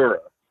Body Ventura.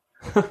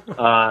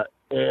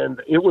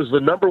 And it was the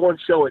 #1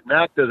 show at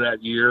NACDA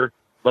that year.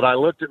 But I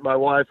looked at my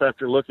wife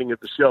after looking at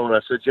the show, and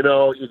I said, you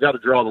know, you got to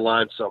draw the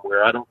line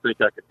somewhere. I don't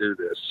think I could do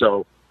this.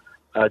 So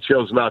I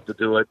chose not to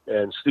do it.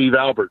 And Steve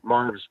Albert,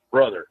 Marv's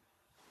brother,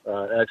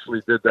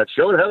 actually did that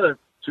show. It had a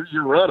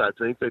 2-year run, I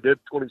think. They did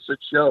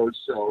 26 shows,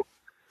 so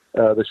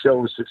the show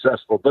was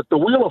successful. But the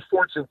Wheel of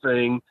Fortune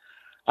thing,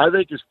 I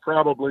think, is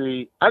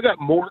probably – I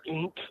got more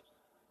ink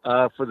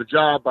for the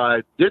job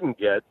I didn't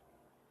get,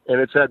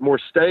 and it's had more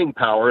staying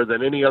power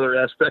than any other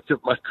aspect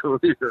of my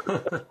career.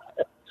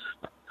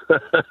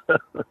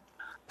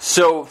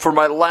 So for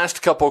my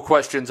last couple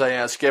questions, I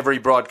ask every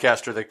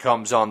broadcaster that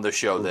comes on the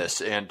show this.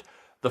 And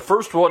the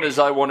first one is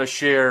I want to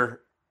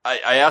share –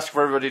 I ask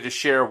for everybody to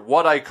share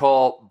what I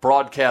call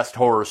broadcast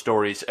horror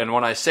stories. And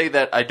when I say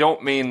that, I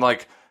don't mean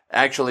like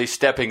actually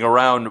stepping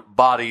around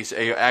bodies,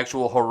 a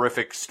actual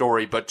horrific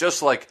story, but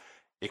just like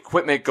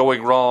equipment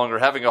going wrong or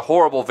having a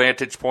horrible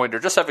vantage point or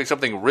just having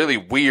something really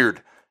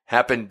weird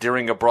happen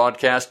during a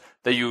broadcast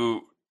that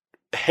you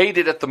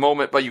hated at the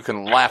moment but you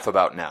can laugh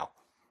about now?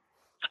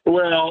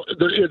 Well,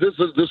 this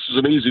is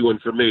an easy one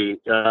for me.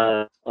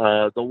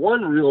 The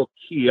one real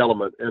key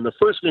element, and the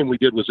first game we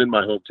did was in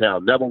my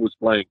hometown. Neville was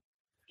playing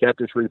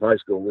Captain Shreve High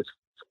School,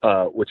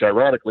 which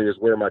ironically is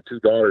where my two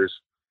daughters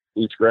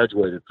each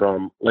graduated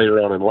from later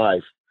on in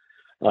life.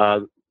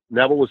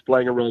 Neville was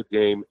playing a road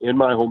game in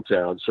my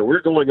hometown. So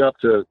we're going up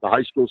to the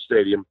high school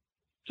stadium,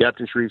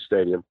 Captain Shreve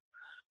Stadium.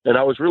 And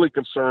I was really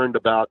concerned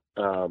about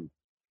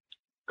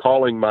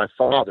calling my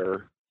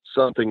father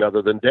something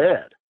other than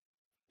Dad.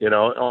 You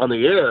know, on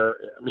the air,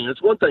 I mean,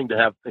 it's one thing to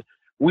have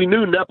 – we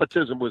knew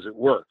nepotism was at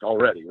work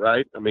already,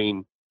 right? I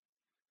mean,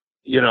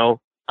 you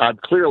know, I'm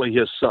clearly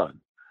his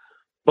son.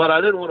 But I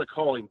didn't want to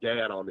call him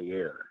Dad on the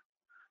air.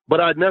 But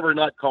I'd never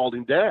not called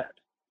him Dad.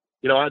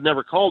 You know, I'd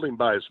never called him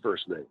by his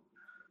first name.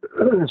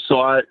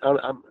 So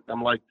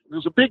I'm like, it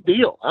was a big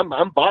deal.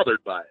 I'm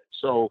bothered by it.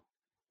 So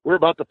we're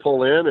about to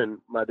pull in, and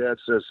my dad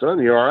says, "Son,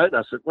 you all right?" And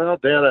I said, "Well,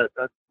 Dad,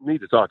 I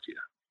need to talk to you."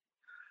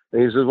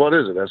 And he says, "What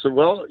is it?" I said,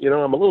 "Well, you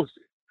know,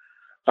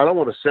 I don't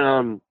want to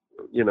sound,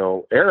 you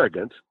know,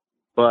 arrogant,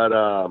 but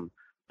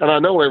and I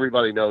know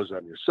everybody knows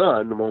I'm your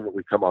son the moment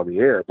we come on the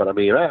air, but I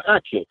mean, I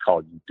can't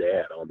call you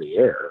Dad on the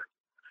air."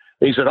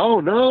 And he said, "Oh,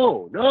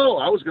 no,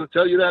 I was going to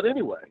tell you that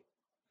anyway."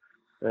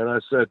 And I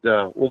said,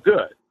 "Well,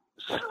 good."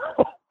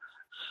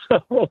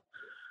 So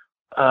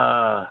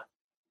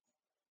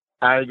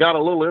I got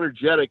a little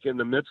energetic in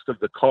the midst of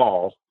the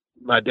call.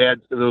 My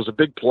dad, there was a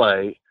big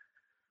play,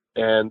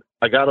 and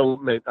I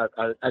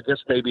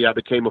guess maybe I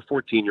became a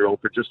 14-year-old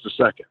for just a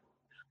second.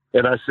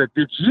 And I said,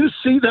 "Did you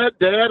see that,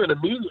 Dad?" And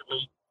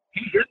immediately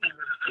he hit me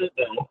with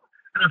his elbow.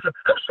 And I said,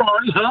 "I'm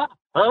sorry,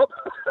 huh?"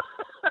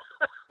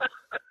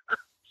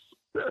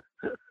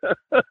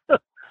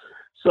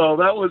 So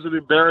that was an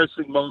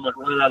embarrassing moment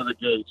right out of the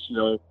gates. You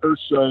know,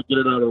 first show, get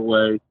it out of the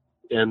way.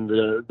 And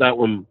that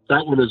one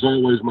is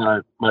always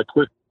my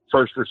quick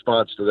first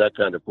response to that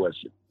kind of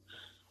question.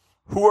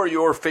 Who are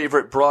your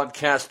favorite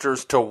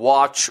broadcasters to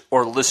watch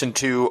or listen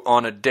to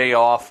on a day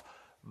off,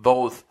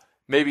 both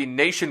maybe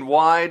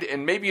nationwide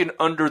and maybe an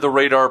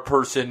under-the-radar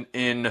person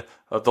in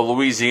the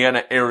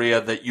Louisiana area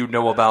that you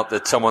know about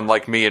that someone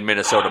like me in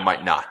Minnesota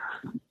might not?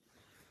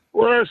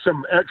 Well, there's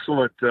some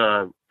excellent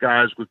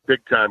guys with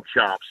big-time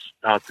chops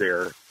out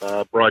there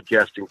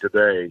broadcasting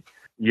today.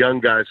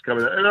 Young guys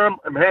coming, and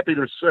I'm happy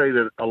to say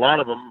that a lot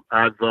of them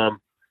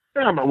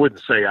I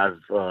wouldn't say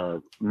I've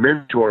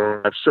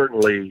mentored. I've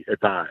certainly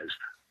advised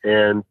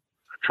and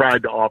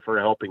tried to offer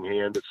a helping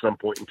hand at some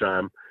point in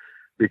time,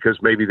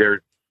 because maybe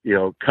they're, you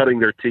know, cutting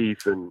their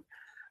teeth, and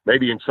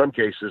maybe in some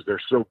cases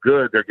they're so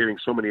good, they're getting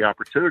so many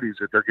opportunities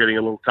that they're getting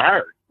a little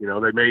tired. You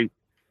know, they may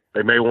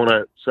want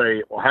to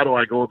say, "Well, how do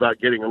I go about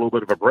getting a little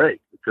bit of a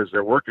break?" Because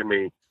they're working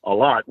me a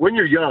lot. When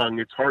you're young,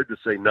 it's hard to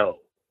say no.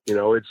 You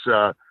know, it's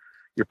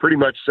you're pretty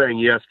much saying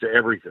yes to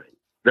everything.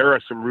 There are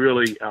some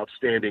really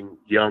outstanding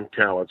young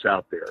talents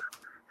out there.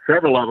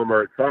 Several of them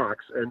are at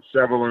Fox, and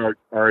several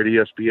are at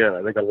ESPN.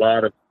 I think a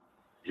lot of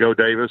Joe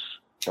Davis,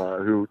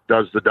 who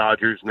does the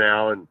Dodgers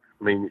now. And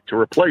I mean, to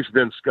replace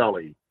Vin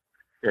Scully,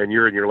 and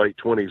you're in your late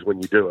 20s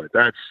when you do it,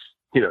 that's,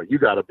 you know, you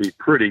got to be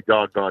pretty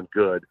doggone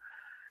good.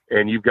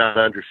 And you've got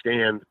to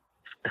understand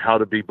how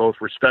to be both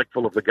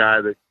respectful of the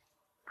guy that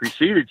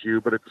preceded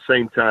you, but at the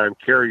same time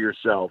carry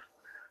yourself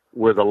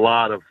with a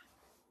lot of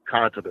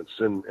confidence.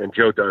 And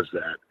Joe does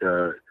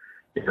that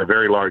in a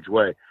very large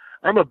way.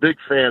 I'm a big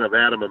fan of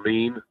Adam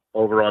Amin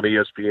over on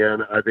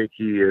ESPN. I think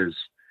he is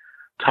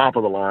top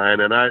of the line,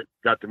 and I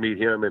got to meet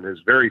him in his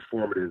very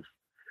formative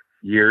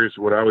years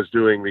when I was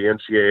doing the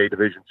NCAA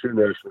Division II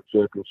National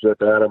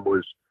Championship. Adam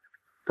was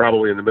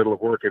probably in the middle of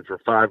working for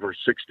 5 or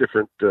 6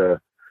 different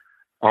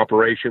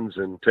operations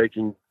and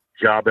taking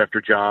job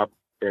after job,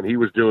 and he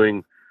was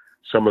doing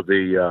some of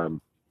the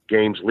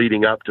games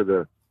leading up to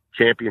the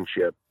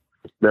championship,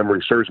 if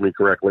memory serves me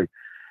correctly.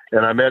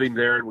 And I met him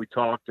there, and we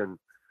talked, and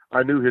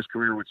I knew his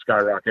career would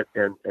skyrocket,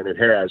 and it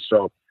has.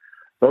 So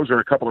those are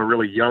a couple of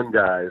really young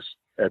guys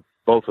at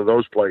both of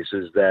those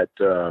places that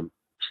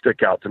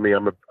stick out to me.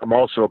 I'm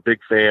also a big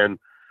fan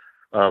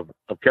of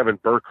Kevin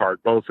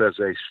Burkhardt, both as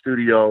a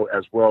studio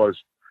as well as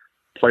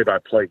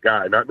play-by-play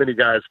guy. Not many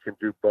guys can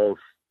do both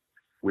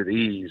with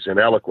ease and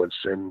eloquence,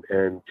 and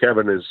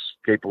Kevin is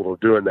capable of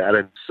doing that.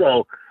 And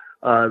so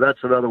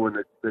that's another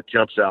one that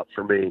jumps out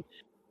for me.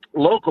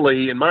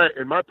 Locally, in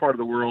my part of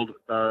the world,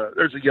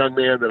 there's a young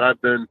man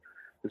that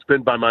it's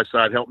been by my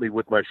side, helped me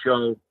with my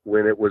show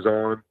when it was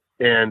on,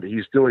 and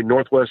he's doing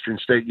Northwestern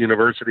State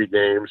University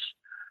games,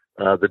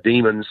 the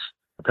Demons.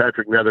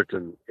 Patrick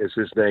Netherton is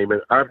his name,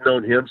 and I've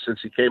known him since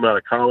he came out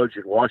of college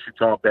at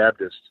Ouachita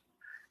Baptist,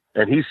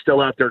 and he's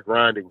still out there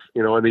grinding.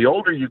 You know, and the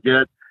older you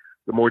get,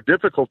 the more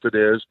difficult it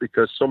is,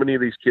 because so many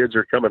of these kids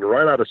are coming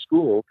right out of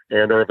school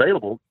and are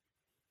available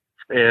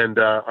and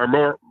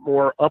are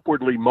more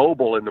upwardly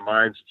mobile in the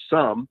minds of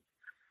some.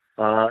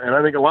 And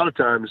I think a lot of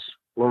times,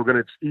 Logan,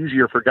 it's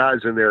easier for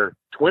guys in their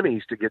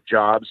 20s to get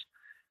jobs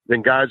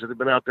than guys that have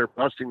been out there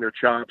busting their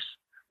chops,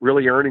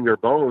 really earning their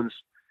bones,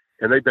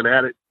 and they've been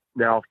at it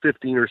now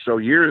 15 or so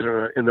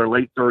years in their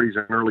late 30s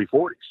and early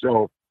 40s.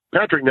 So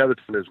Patrick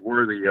Netherton is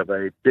worthy of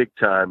a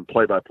big-time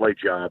play-by-play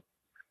job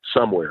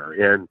somewhere,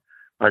 and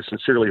I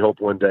sincerely hope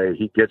one day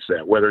he gets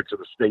that, whether it's at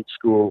a state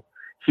school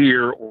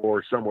here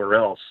or somewhere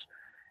else.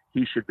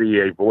 He should be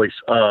a voice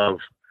of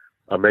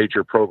a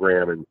major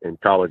program in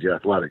college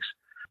athletics.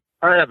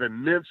 I have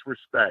immense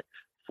respect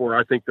for,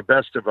 I think, the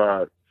best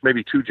of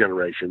maybe two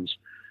generations,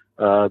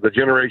 the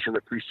generation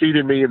that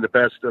preceded me and the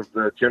best of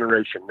the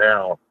generation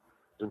now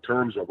in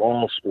terms of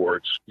all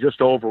sports, just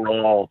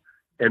overall,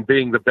 and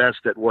being the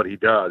best at what he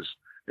does.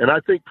 And I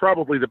think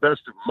probably the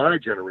best of my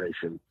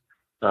generation,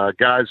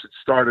 guys that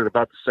started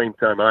about the same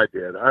time I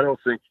did. I don't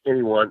think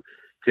anyone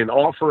can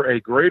offer a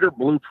greater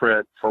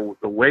blueprint for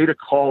the way to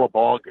call a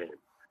ball game,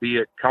 be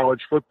it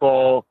college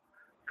football,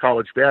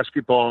 college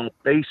basketball,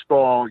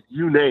 baseball,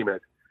 you name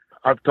it.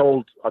 I've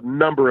told a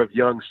number of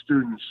young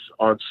students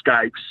on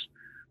Skypes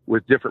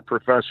with different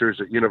professors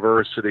at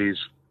universities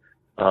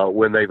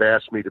when they've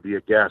asked me to be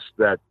a guest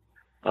that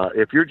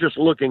if you're just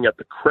looking at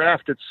the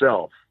craft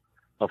itself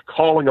of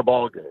calling a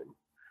ball game,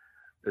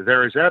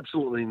 there is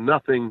absolutely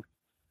nothing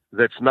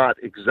that's not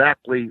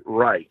exactly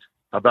right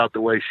about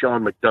the way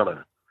Sean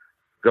McDonough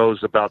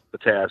goes about the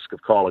task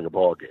of calling a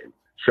ball game.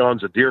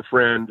 Sean's a dear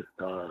friend.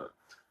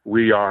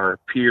 We are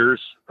peers.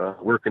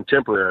 We're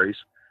contemporaries.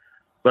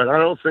 But I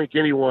don't think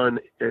anyone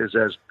is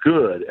as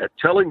good at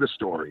telling the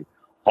story,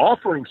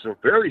 offering some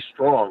very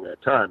strong, at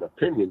times,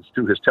 opinions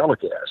to his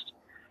telecast,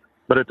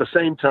 but at the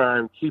same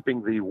time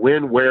keeping the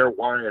when, where,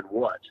 why, and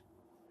what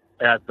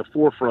at the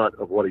forefront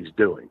of what he's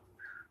doing.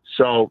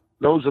 So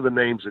those are the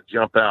names that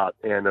jump out.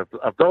 And of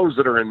those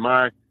that are in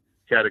my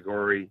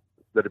category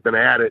that have been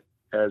at it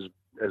as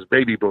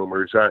baby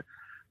boomers,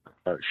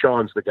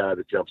 Sean's the guy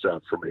that jumps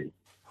out for me.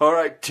 All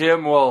right,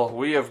 Tim. Well,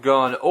 we have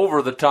gone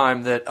over the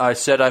time that I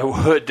said I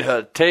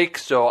would take,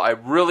 so I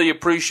really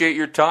appreciate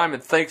your time,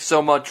 and thanks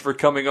so much for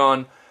coming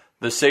on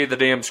the Say the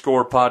Damn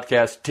Score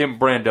podcast, Tim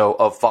Brando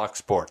of Fox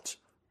Sports.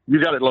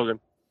 You got it, Logan.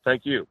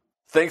 Thank you.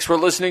 Thanks for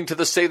listening to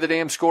the Say the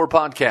Damn Score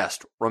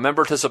podcast.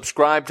 Remember to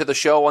subscribe to the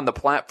show on the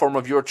platform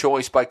of your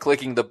choice by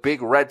clicking the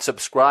big red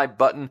subscribe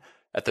button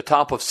at the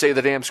top of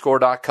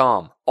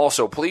SayTheDamnScore.com.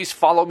 Also, please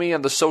follow me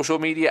on the social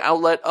media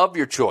outlet of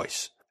your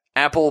choice.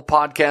 Apple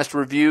Podcast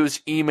reviews,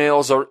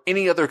 emails, or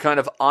any other kind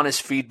of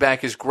honest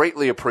feedback is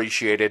greatly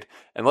appreciated.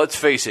 And let's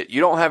face it, you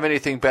don't have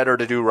anything better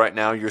to do right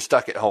now. You're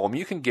stuck at home.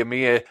 You can give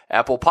me an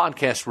Apple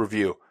Podcast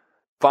review.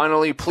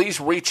 Finally, please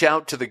reach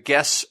out to the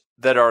guests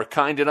that are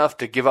kind enough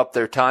to give up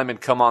their time and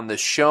come on this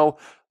show.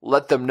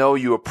 Let them know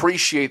you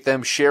appreciate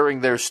them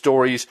sharing their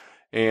stories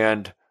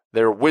and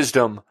their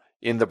wisdom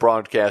in the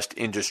broadcast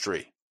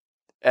industry.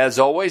 As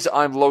always,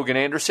 I'm Logan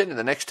Anderson, and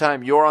the next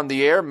time you're on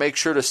the air, make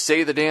sure to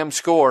say the damn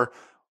score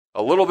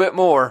a little bit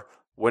more,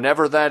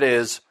 whenever that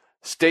is.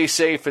 Stay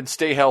safe and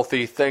stay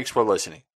healthy. Thanks for listening.